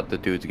laugh about the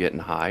dudes getting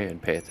high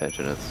and pay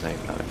attention at the same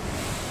time.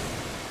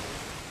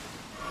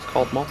 It's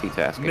called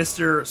multitasking.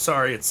 Mr.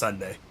 Sorry, it's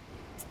Sunday.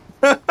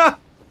 I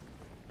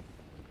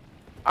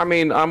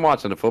mean, I'm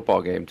watching a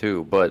football game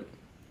too, but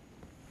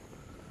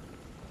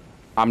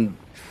I'm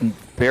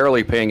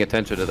barely paying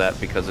attention to that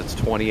because it's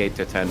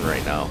 28-10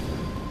 right now.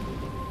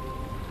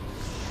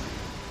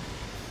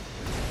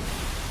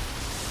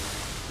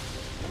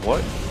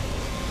 What?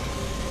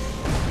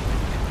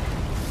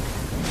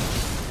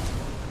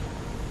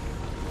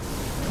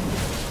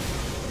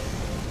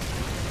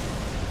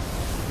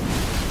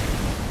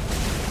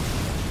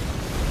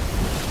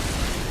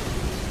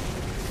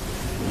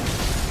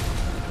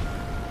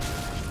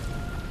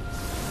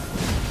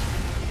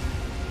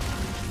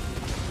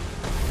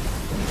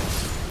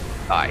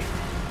 Die.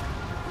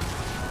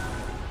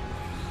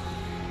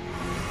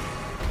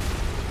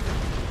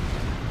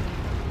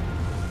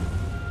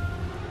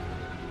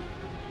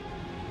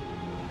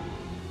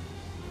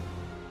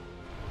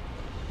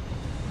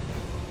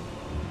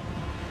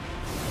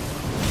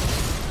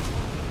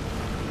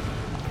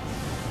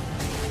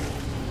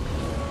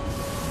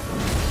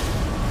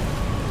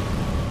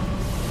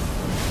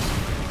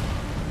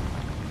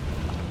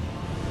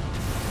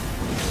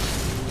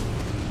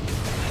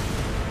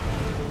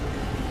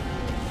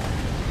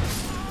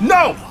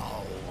 No!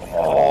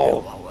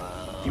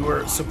 Oh. You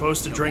were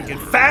supposed to drink it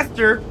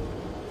faster!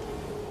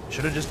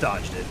 Should have just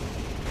dodged it.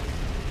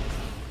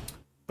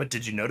 But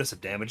did you notice a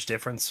damage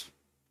difference?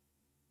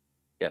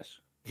 Yes,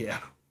 Yeah.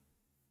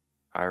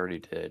 I already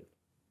did.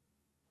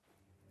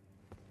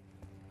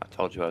 I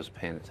told you I was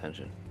paying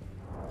attention.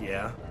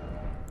 Yeah.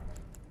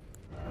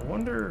 I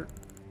wonder...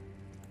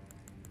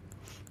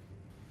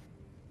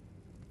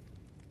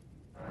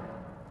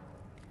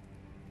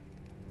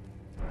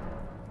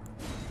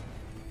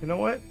 You know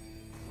what?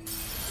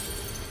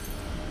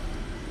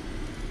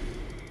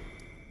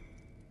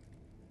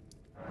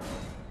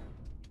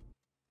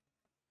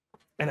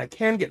 And I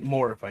can get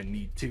more if I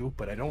need to,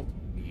 but I don't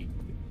need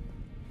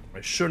to.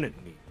 I shouldn't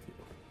need to.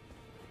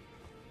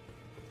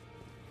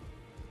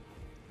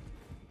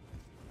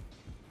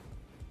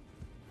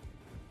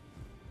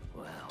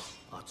 Well,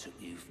 I took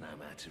youth no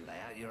matter to lay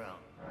out your own.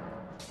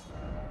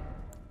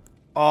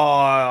 Oh,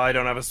 I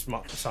don't have a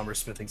Somber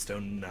Smithing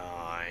Stone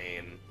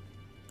 9.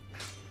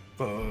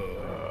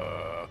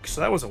 Fuck.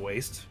 So that was a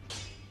waste.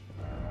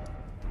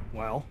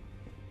 Well.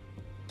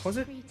 Was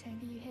it? Greeting,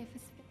 are you here for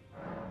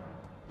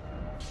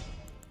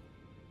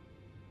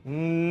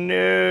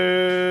No.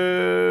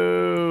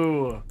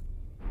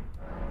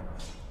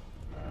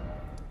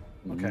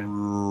 Okay. No.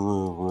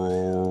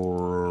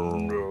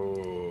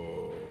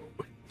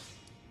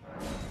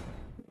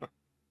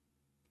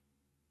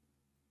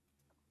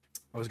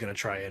 I was gonna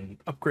try and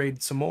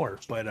upgrade some more,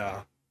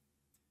 but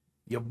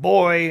your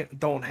boy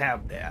don't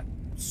have that.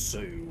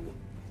 So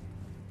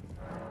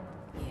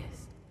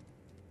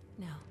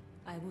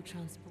I will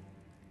transport.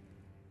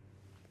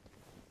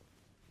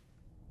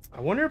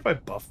 I wonder if I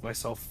buff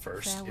myself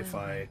first, Farewell. if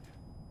I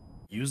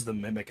use the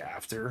mimic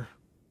after,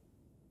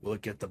 will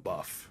it get the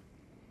buff?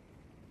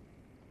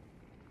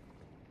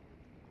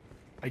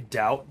 I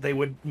doubt they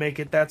would make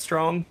it that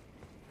strong.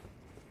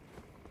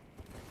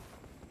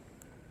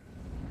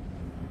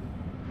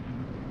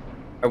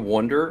 I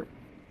wonder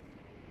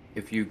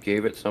if you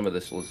gave it some of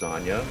this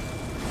lasagna,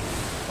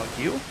 Fuck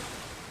you.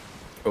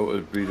 it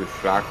would be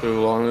distracted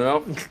long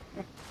enough.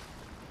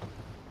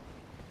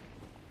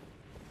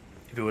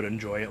 If it would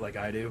enjoy it like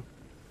I do.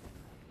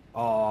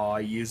 Oh, I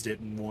used it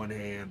in one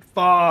hand.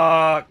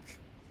 Fuck!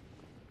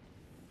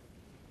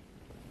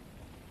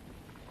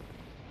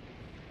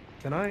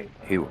 Can I?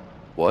 Hey,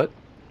 what?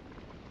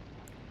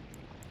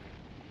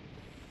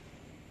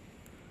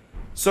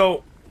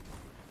 So,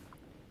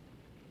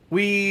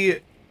 we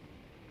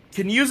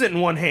can use it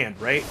in one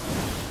hand, right?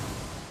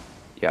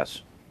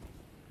 Yes.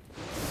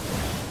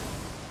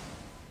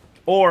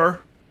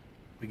 Or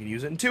we can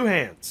use it in two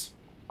hands.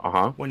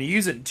 Uh-huh. When you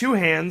use it in two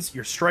hands,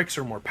 your strikes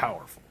are more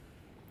powerful.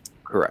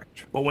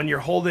 Correct. But when you're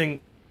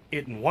holding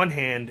it in one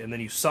hand and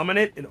then you summon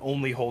it, it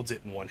only holds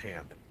it in one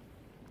hand.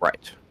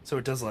 Right. So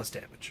it does less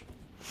damage.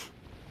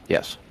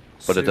 Yes.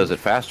 But it does it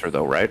faster,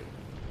 though, right?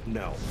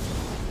 No.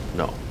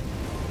 No.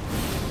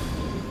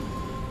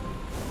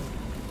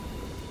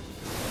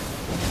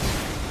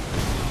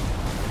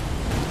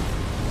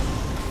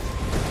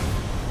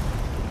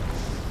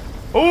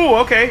 Oh,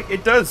 okay,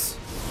 it does.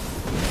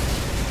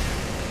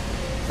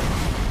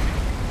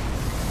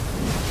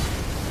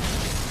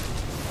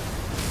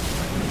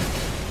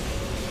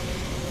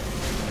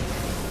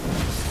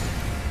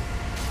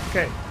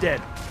 Okay, dead.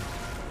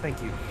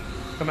 Thank you.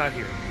 Come out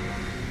here.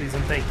 Please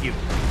and thank you.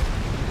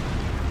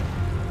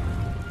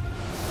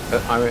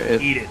 I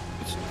mean, Eat it.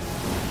 It's,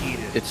 Eat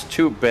it. it's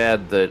too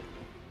bad that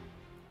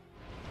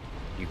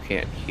you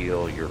can't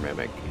heal your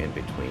mimic in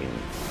between.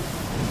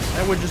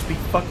 That would just be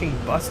fucking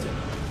busted.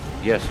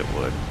 Yes, it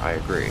would. I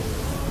agree.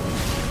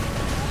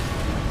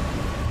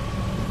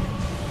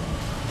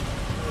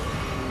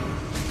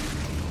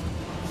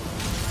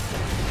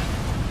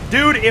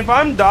 Dude, if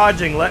I'm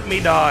dodging, let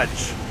me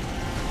dodge.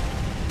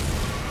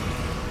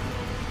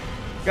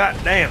 God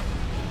damn.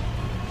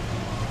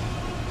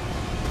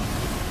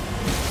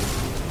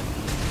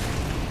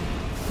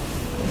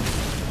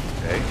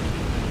 Okay.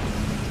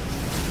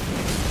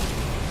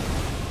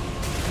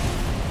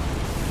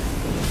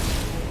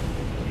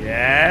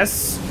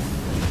 Yes.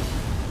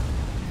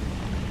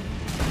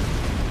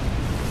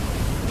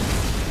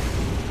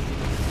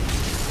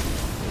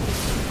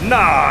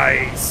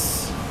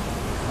 Nice.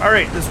 All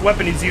right, this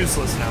weapon is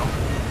useless now.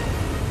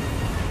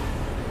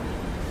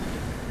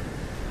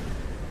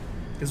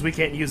 Because we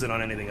can't use it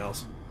on anything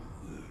else.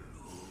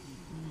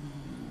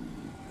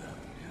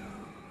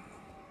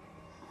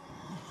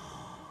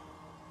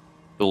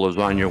 The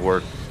lasagna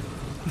worked.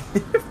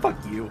 Fuck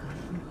you.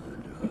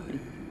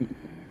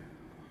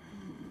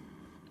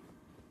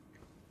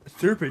 The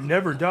serpent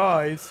never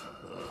dies.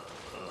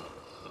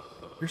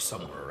 You're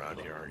somewhere around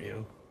here, aren't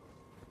you?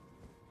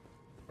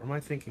 Or am I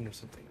thinking of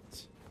something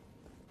else?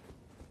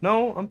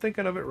 No, I'm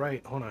thinking of it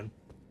right. Hold on.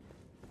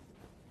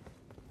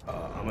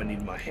 I'm gonna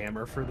need my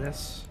hammer for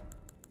this.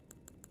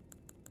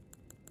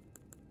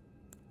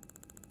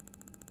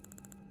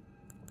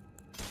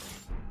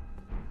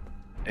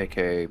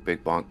 AKA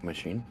Big Bonk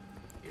Machine.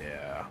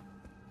 Yeah.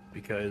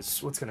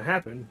 Because what's gonna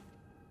happen?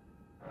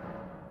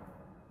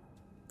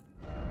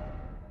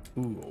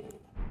 Ooh.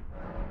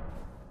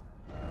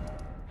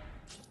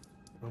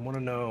 I wanna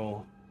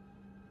know...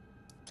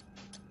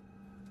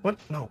 What?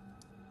 No.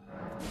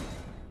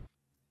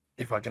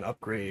 If I can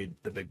upgrade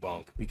the Big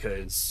Bonk,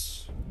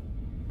 because...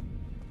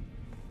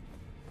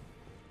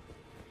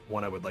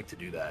 One, I would like to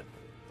do that.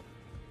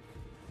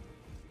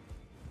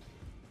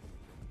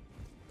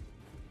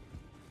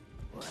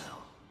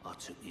 Well, I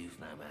took you've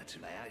no man to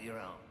lay out your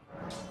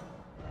own.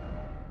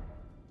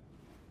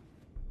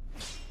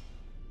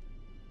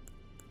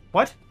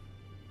 What?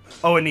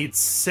 Oh, it needs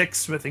 6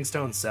 smithing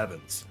stone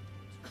 7s.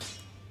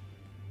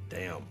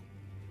 Damn.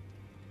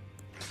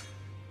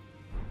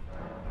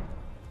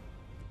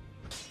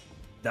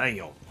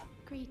 Damn.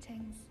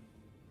 Greetings.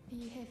 Are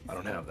you here for I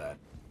don't have that.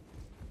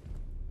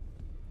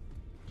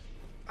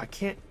 I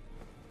can't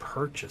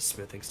purchase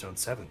smithing stone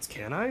 7s,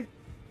 can I?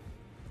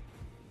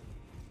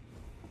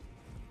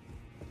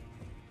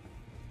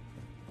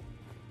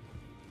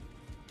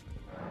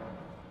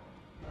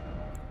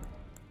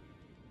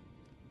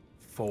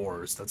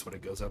 Fours, that's what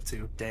it goes up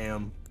to.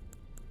 Damn.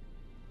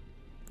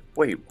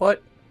 Wait,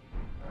 what?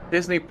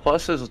 Disney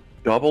Plus is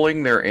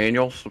doubling their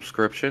annual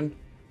subscription?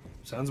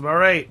 Sounds about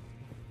right.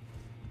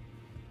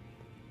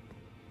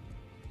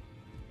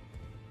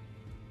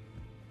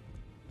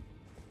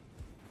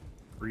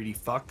 Greedy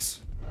fucks.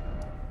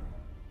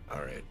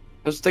 Alright.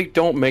 Because they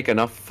don't make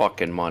enough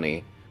fucking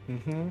money.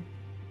 Mm-hmm.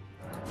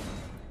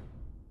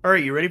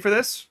 Alright, you ready for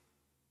this?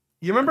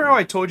 You remember how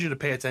I told you to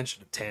pay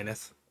attention to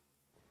Tanith?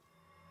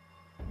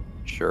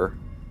 Sure.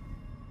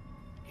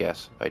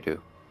 Yes, I do.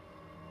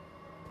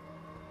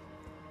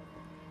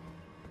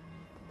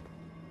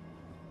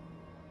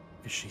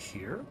 Is she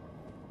here?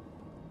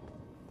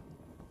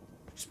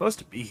 She's supposed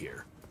to be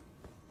here.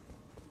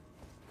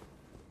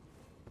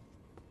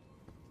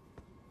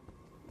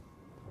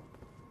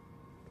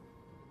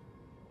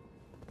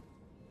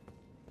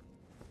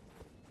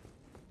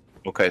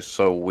 Okay,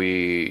 so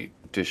we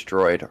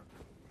destroyed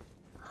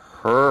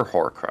her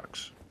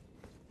Horcrux.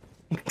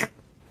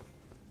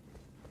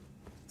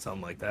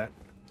 Something like that.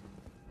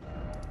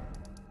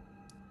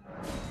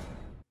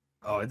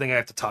 Oh, I think I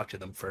have to talk to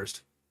them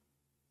first.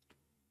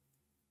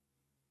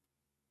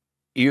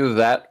 Either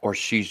that, or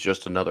she's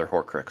just another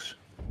Horcrux.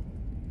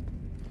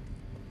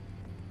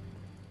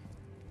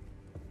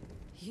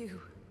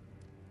 You.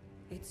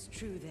 It's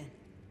true then.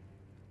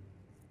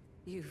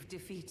 You've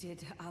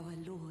defeated our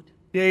lord.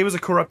 Yeah, he was a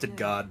corrupted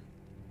god.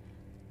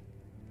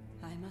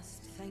 I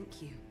must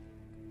thank you.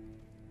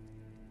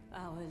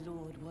 Our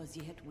lord was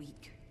yet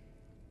weak.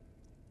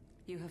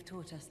 You have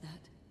taught us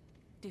that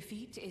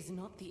defeat is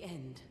not the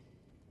end.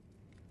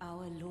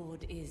 Our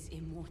lord is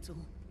immortal,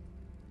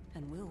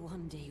 and will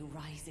one day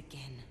rise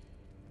again.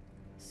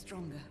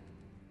 Stronger.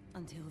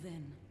 Until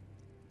then,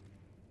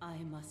 I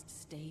must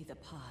stay the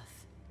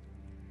path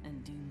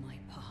and do my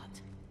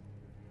part.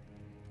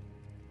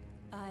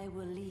 I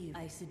will leave.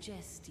 I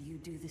suggest you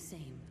do the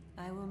same.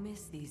 I will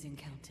miss these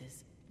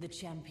encounters. The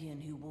champion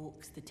who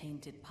walks the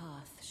tainted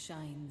path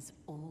shines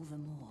all the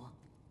more.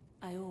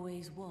 I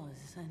always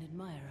was an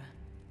admirer.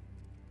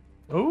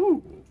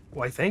 Oh,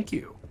 why thank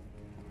you.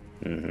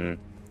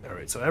 Mm-hmm.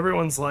 Alright, so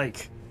everyone's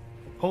like,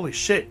 holy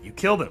shit, you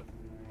killed him.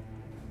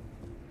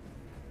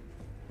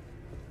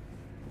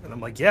 And I'm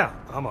like, yeah,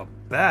 I'm a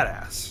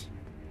badass.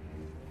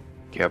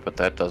 Yeah, but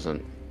that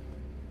doesn't...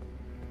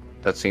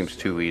 That seems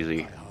too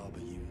easy. I harbor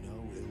you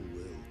no ill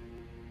will.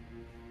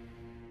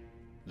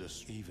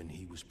 Thus even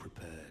he was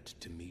prepared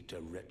to meet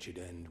a wretched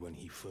end when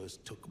he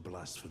first took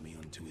blasphemy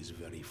unto his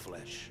very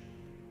flesh.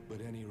 But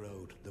any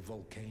road, the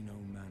volcano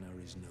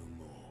manor is no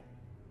more,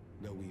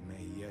 though we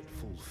may yet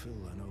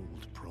fulfill an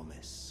old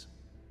promise.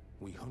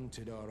 We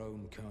hunted our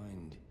own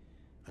kind,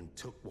 and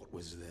took what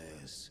was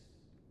theirs,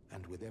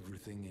 and with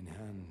everything in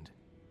hand,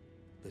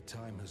 the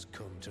time has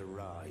come to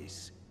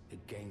rise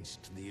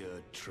against the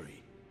Earth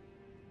Tree.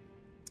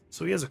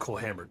 So he has a cool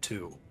hammer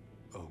too.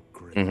 Oh,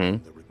 great!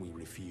 We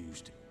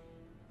refused.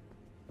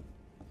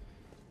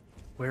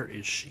 Where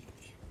is she?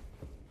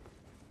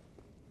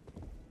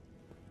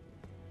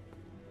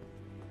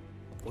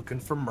 Looking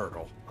for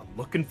Myrtle. I'm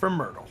looking for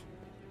Myrtle.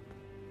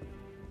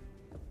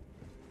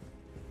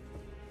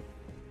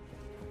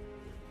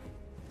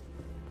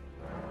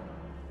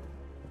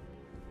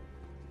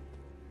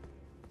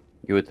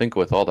 You would think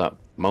with all that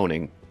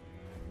moaning,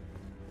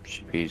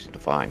 she'd be easy to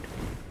find.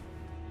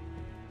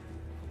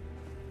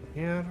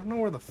 Yeah, I don't know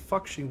where the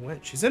fuck she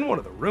went. She's in one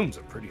of the rooms,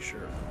 I'm pretty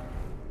sure.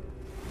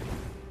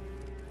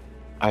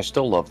 I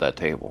still love that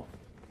table.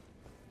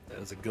 That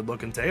is a good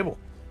looking table.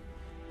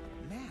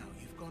 Now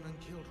you've gone and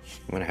killed.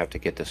 I'm gonna have to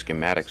get the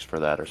schematics for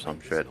that or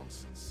some shit.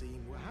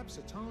 Perhaps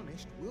a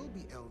tarnished will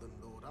be Elden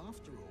Lord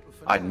after all. But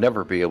for I'd now,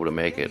 never be able to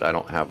make it. I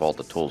don't have all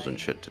the tools and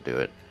shit to do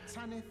it.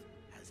 Tanith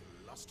has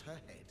lost her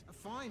head. A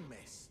fine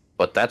mess.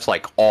 But that's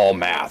like all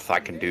math. I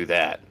can do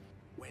that.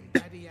 When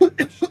Daddy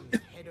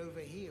ambitions head over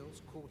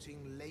heels,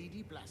 courting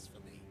Lady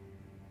Blasphemy.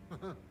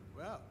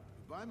 Well,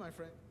 goodbye, my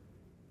friend.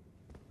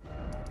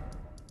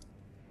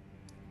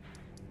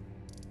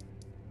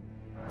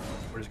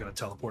 We're just gonna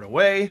teleport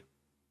away.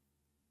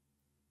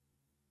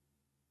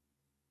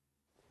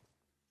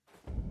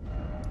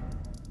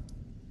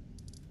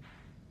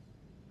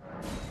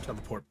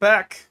 Teleport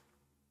back.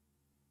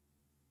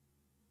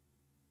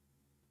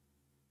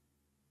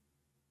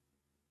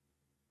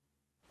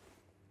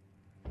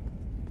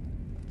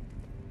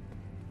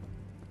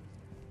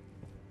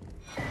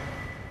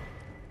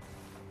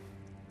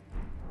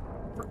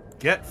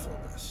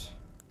 Forgetfulness.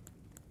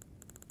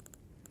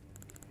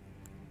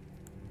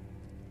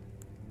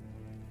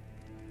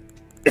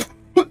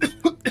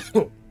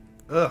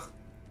 Ugh.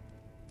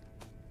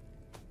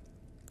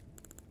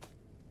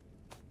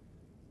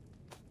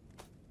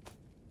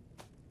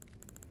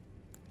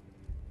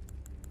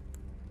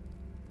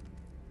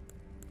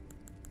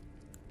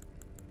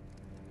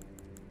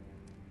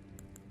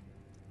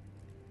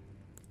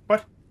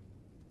 What?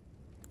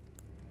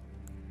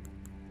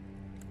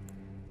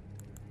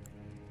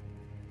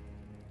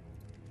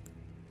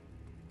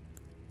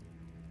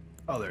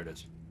 Oh, there it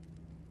is.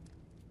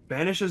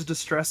 Banishes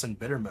distress and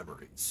bitter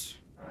memories.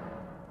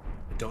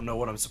 I don't know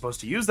what I'm supposed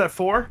to use that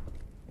for.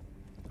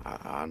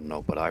 I don't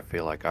know, but I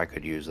feel like I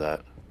could use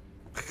that.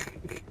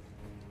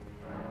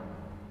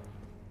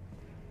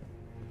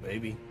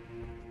 Maybe.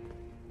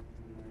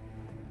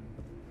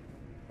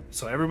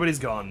 So everybody's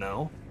gone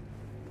now.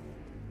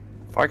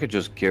 If I could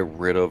just get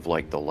rid of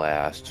like the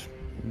last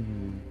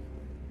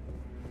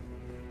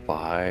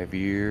 5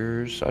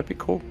 years, that'd be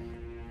cool.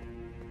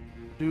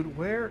 Dude,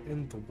 where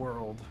in the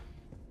world?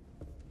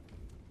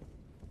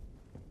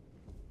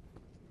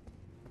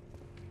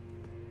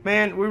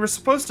 Man, we were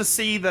supposed to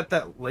see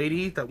that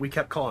lady that we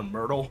kept calling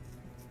Myrtle,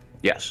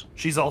 Yes.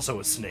 she's also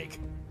a snake.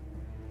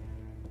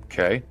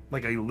 Okay.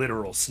 Like a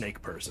literal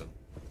snake person.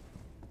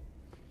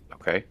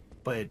 Okay.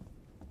 But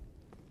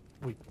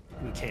we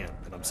can't,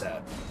 and I'm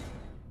sad.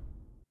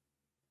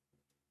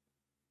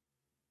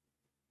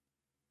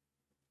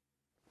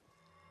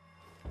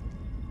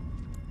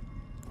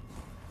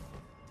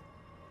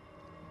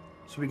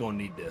 So we gonna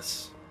need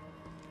this.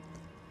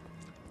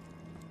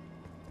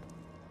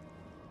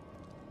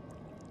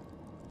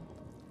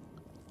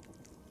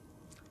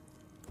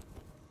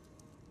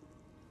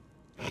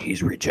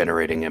 He's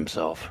regenerating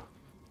himself.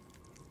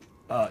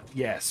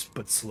 Yes,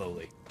 but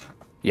slowly.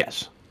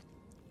 Yes.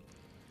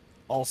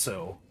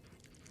 Also,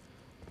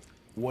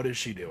 what is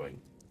she doing?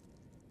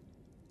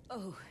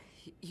 Oh,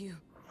 you...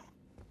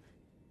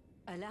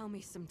 Allow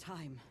me some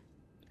time.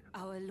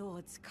 Our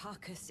lord's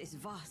carcass is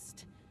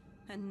vast,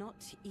 and not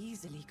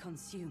easily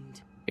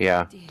consumed.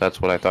 Yeah, that's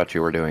what I thought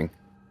you were doing.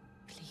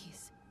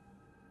 Please,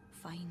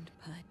 find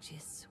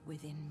purchase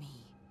within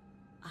me.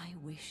 I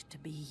wish to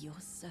be your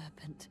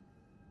serpent,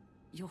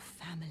 your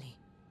family.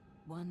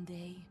 One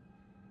day,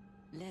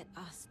 let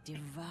us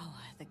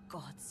devour the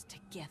gods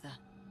together.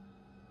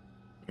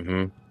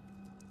 Mm-hmm.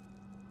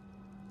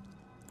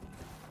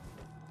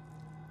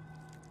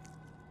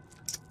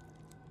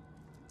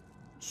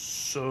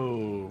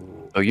 So...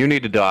 Oh, you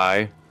need to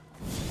die.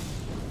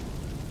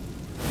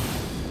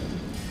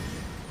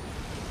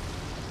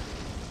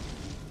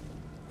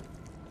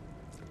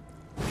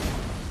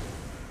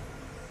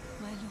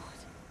 My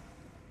lord,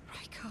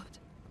 Rykard.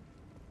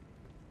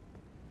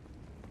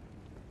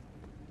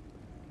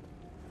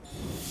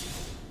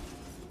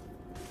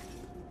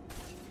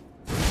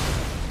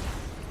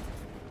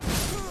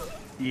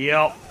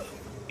 Yep.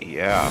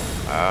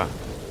 Yeah.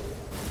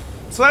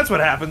 So that's what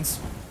happens.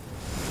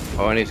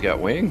 Oh, and he's got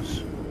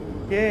wings.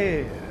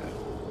 Yeah.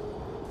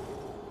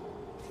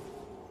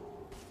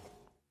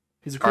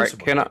 He's a All right,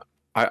 crucible. can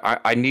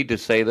I need to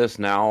say this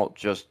now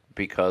just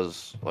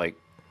because, like,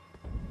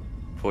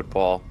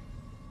 football.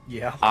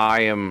 Yeah.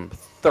 I am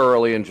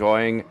thoroughly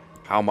enjoying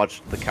how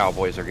much the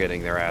Cowboys are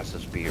getting their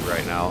asses beat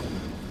right now.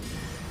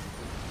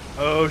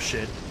 Oh,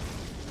 shit.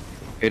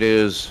 It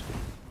is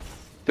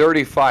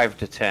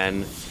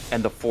 35-10,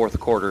 and the fourth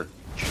quarter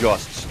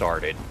just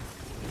started.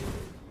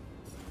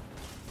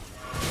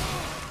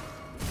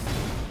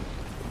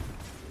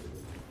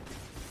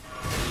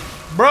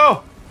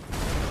 Bro!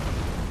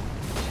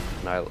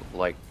 And I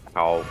like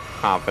how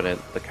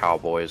confident the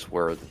Cowboys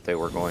were that they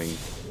were going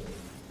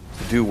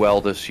to do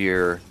well this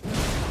year.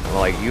 I'm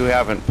like, you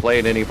haven't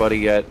played anybody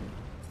yet.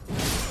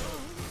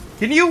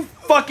 Can you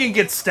fucking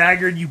get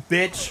staggered, you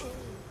bitch?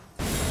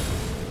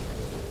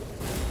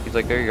 He's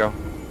like, there you go.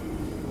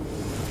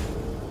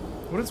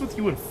 What is with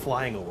you and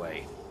flying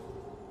away?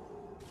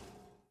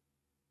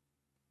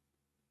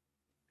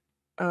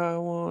 I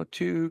want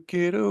to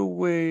get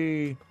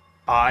away.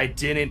 I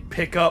didn't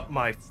pick up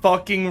my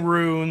fucking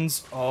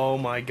runes. Oh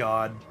my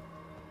god.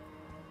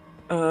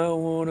 I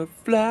want to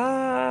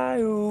fly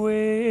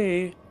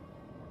away.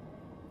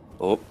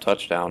 Oh,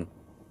 touchdown.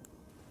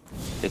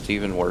 It's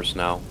even worse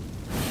now.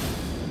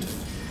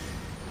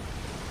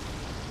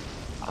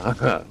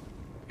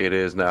 It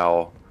is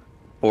now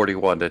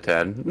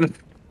 41-10.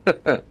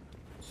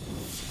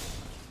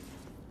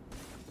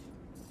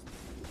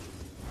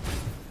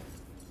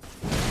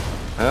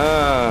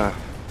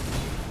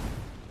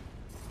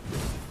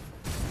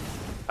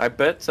 I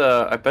bet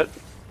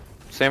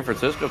San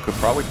Francisco could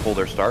probably pull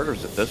their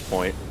starters at this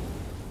point.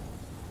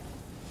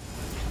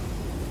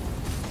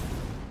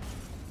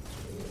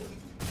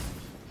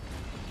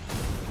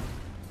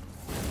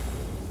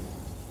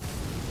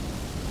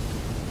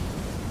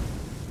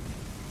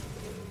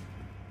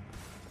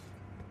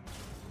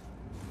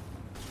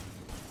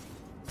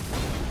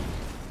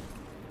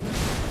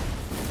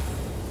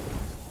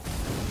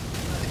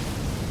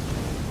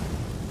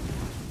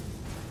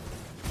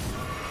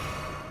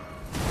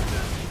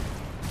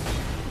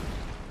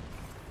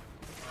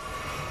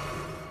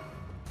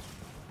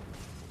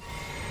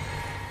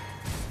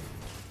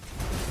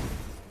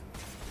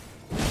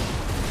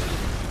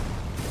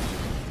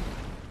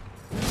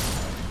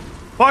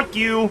 Fuck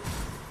you!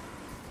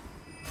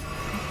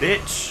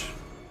 Bitch.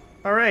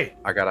 Alright.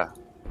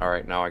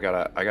 Alright, now I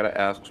gotta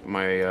ask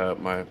my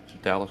my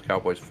Dallas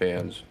Cowboys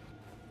fans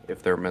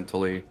if they're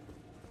mentally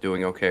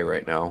doing okay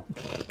right now.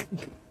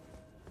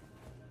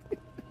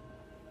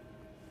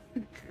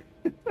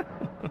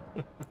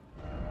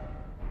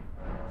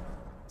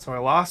 So I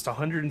lost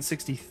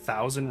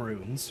 160,000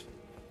 runes.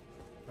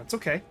 That's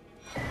okay.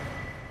 We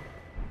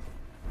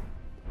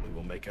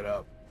will make it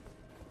up.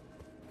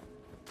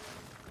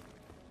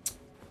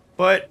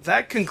 But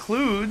that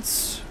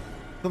concludes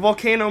the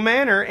Volcano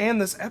Manor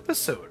and this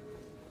episode.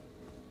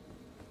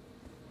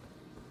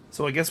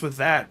 So I guess with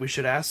that, we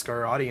should ask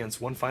our audience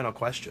one final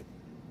question.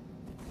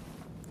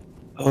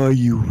 Are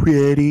you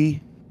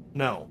ready?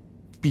 No.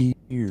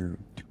 Beer.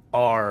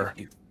 Are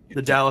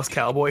the Dallas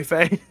Cowboy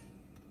fan?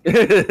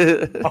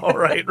 All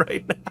right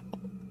now.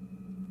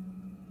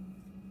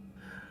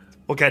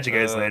 We'll catch you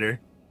guys later.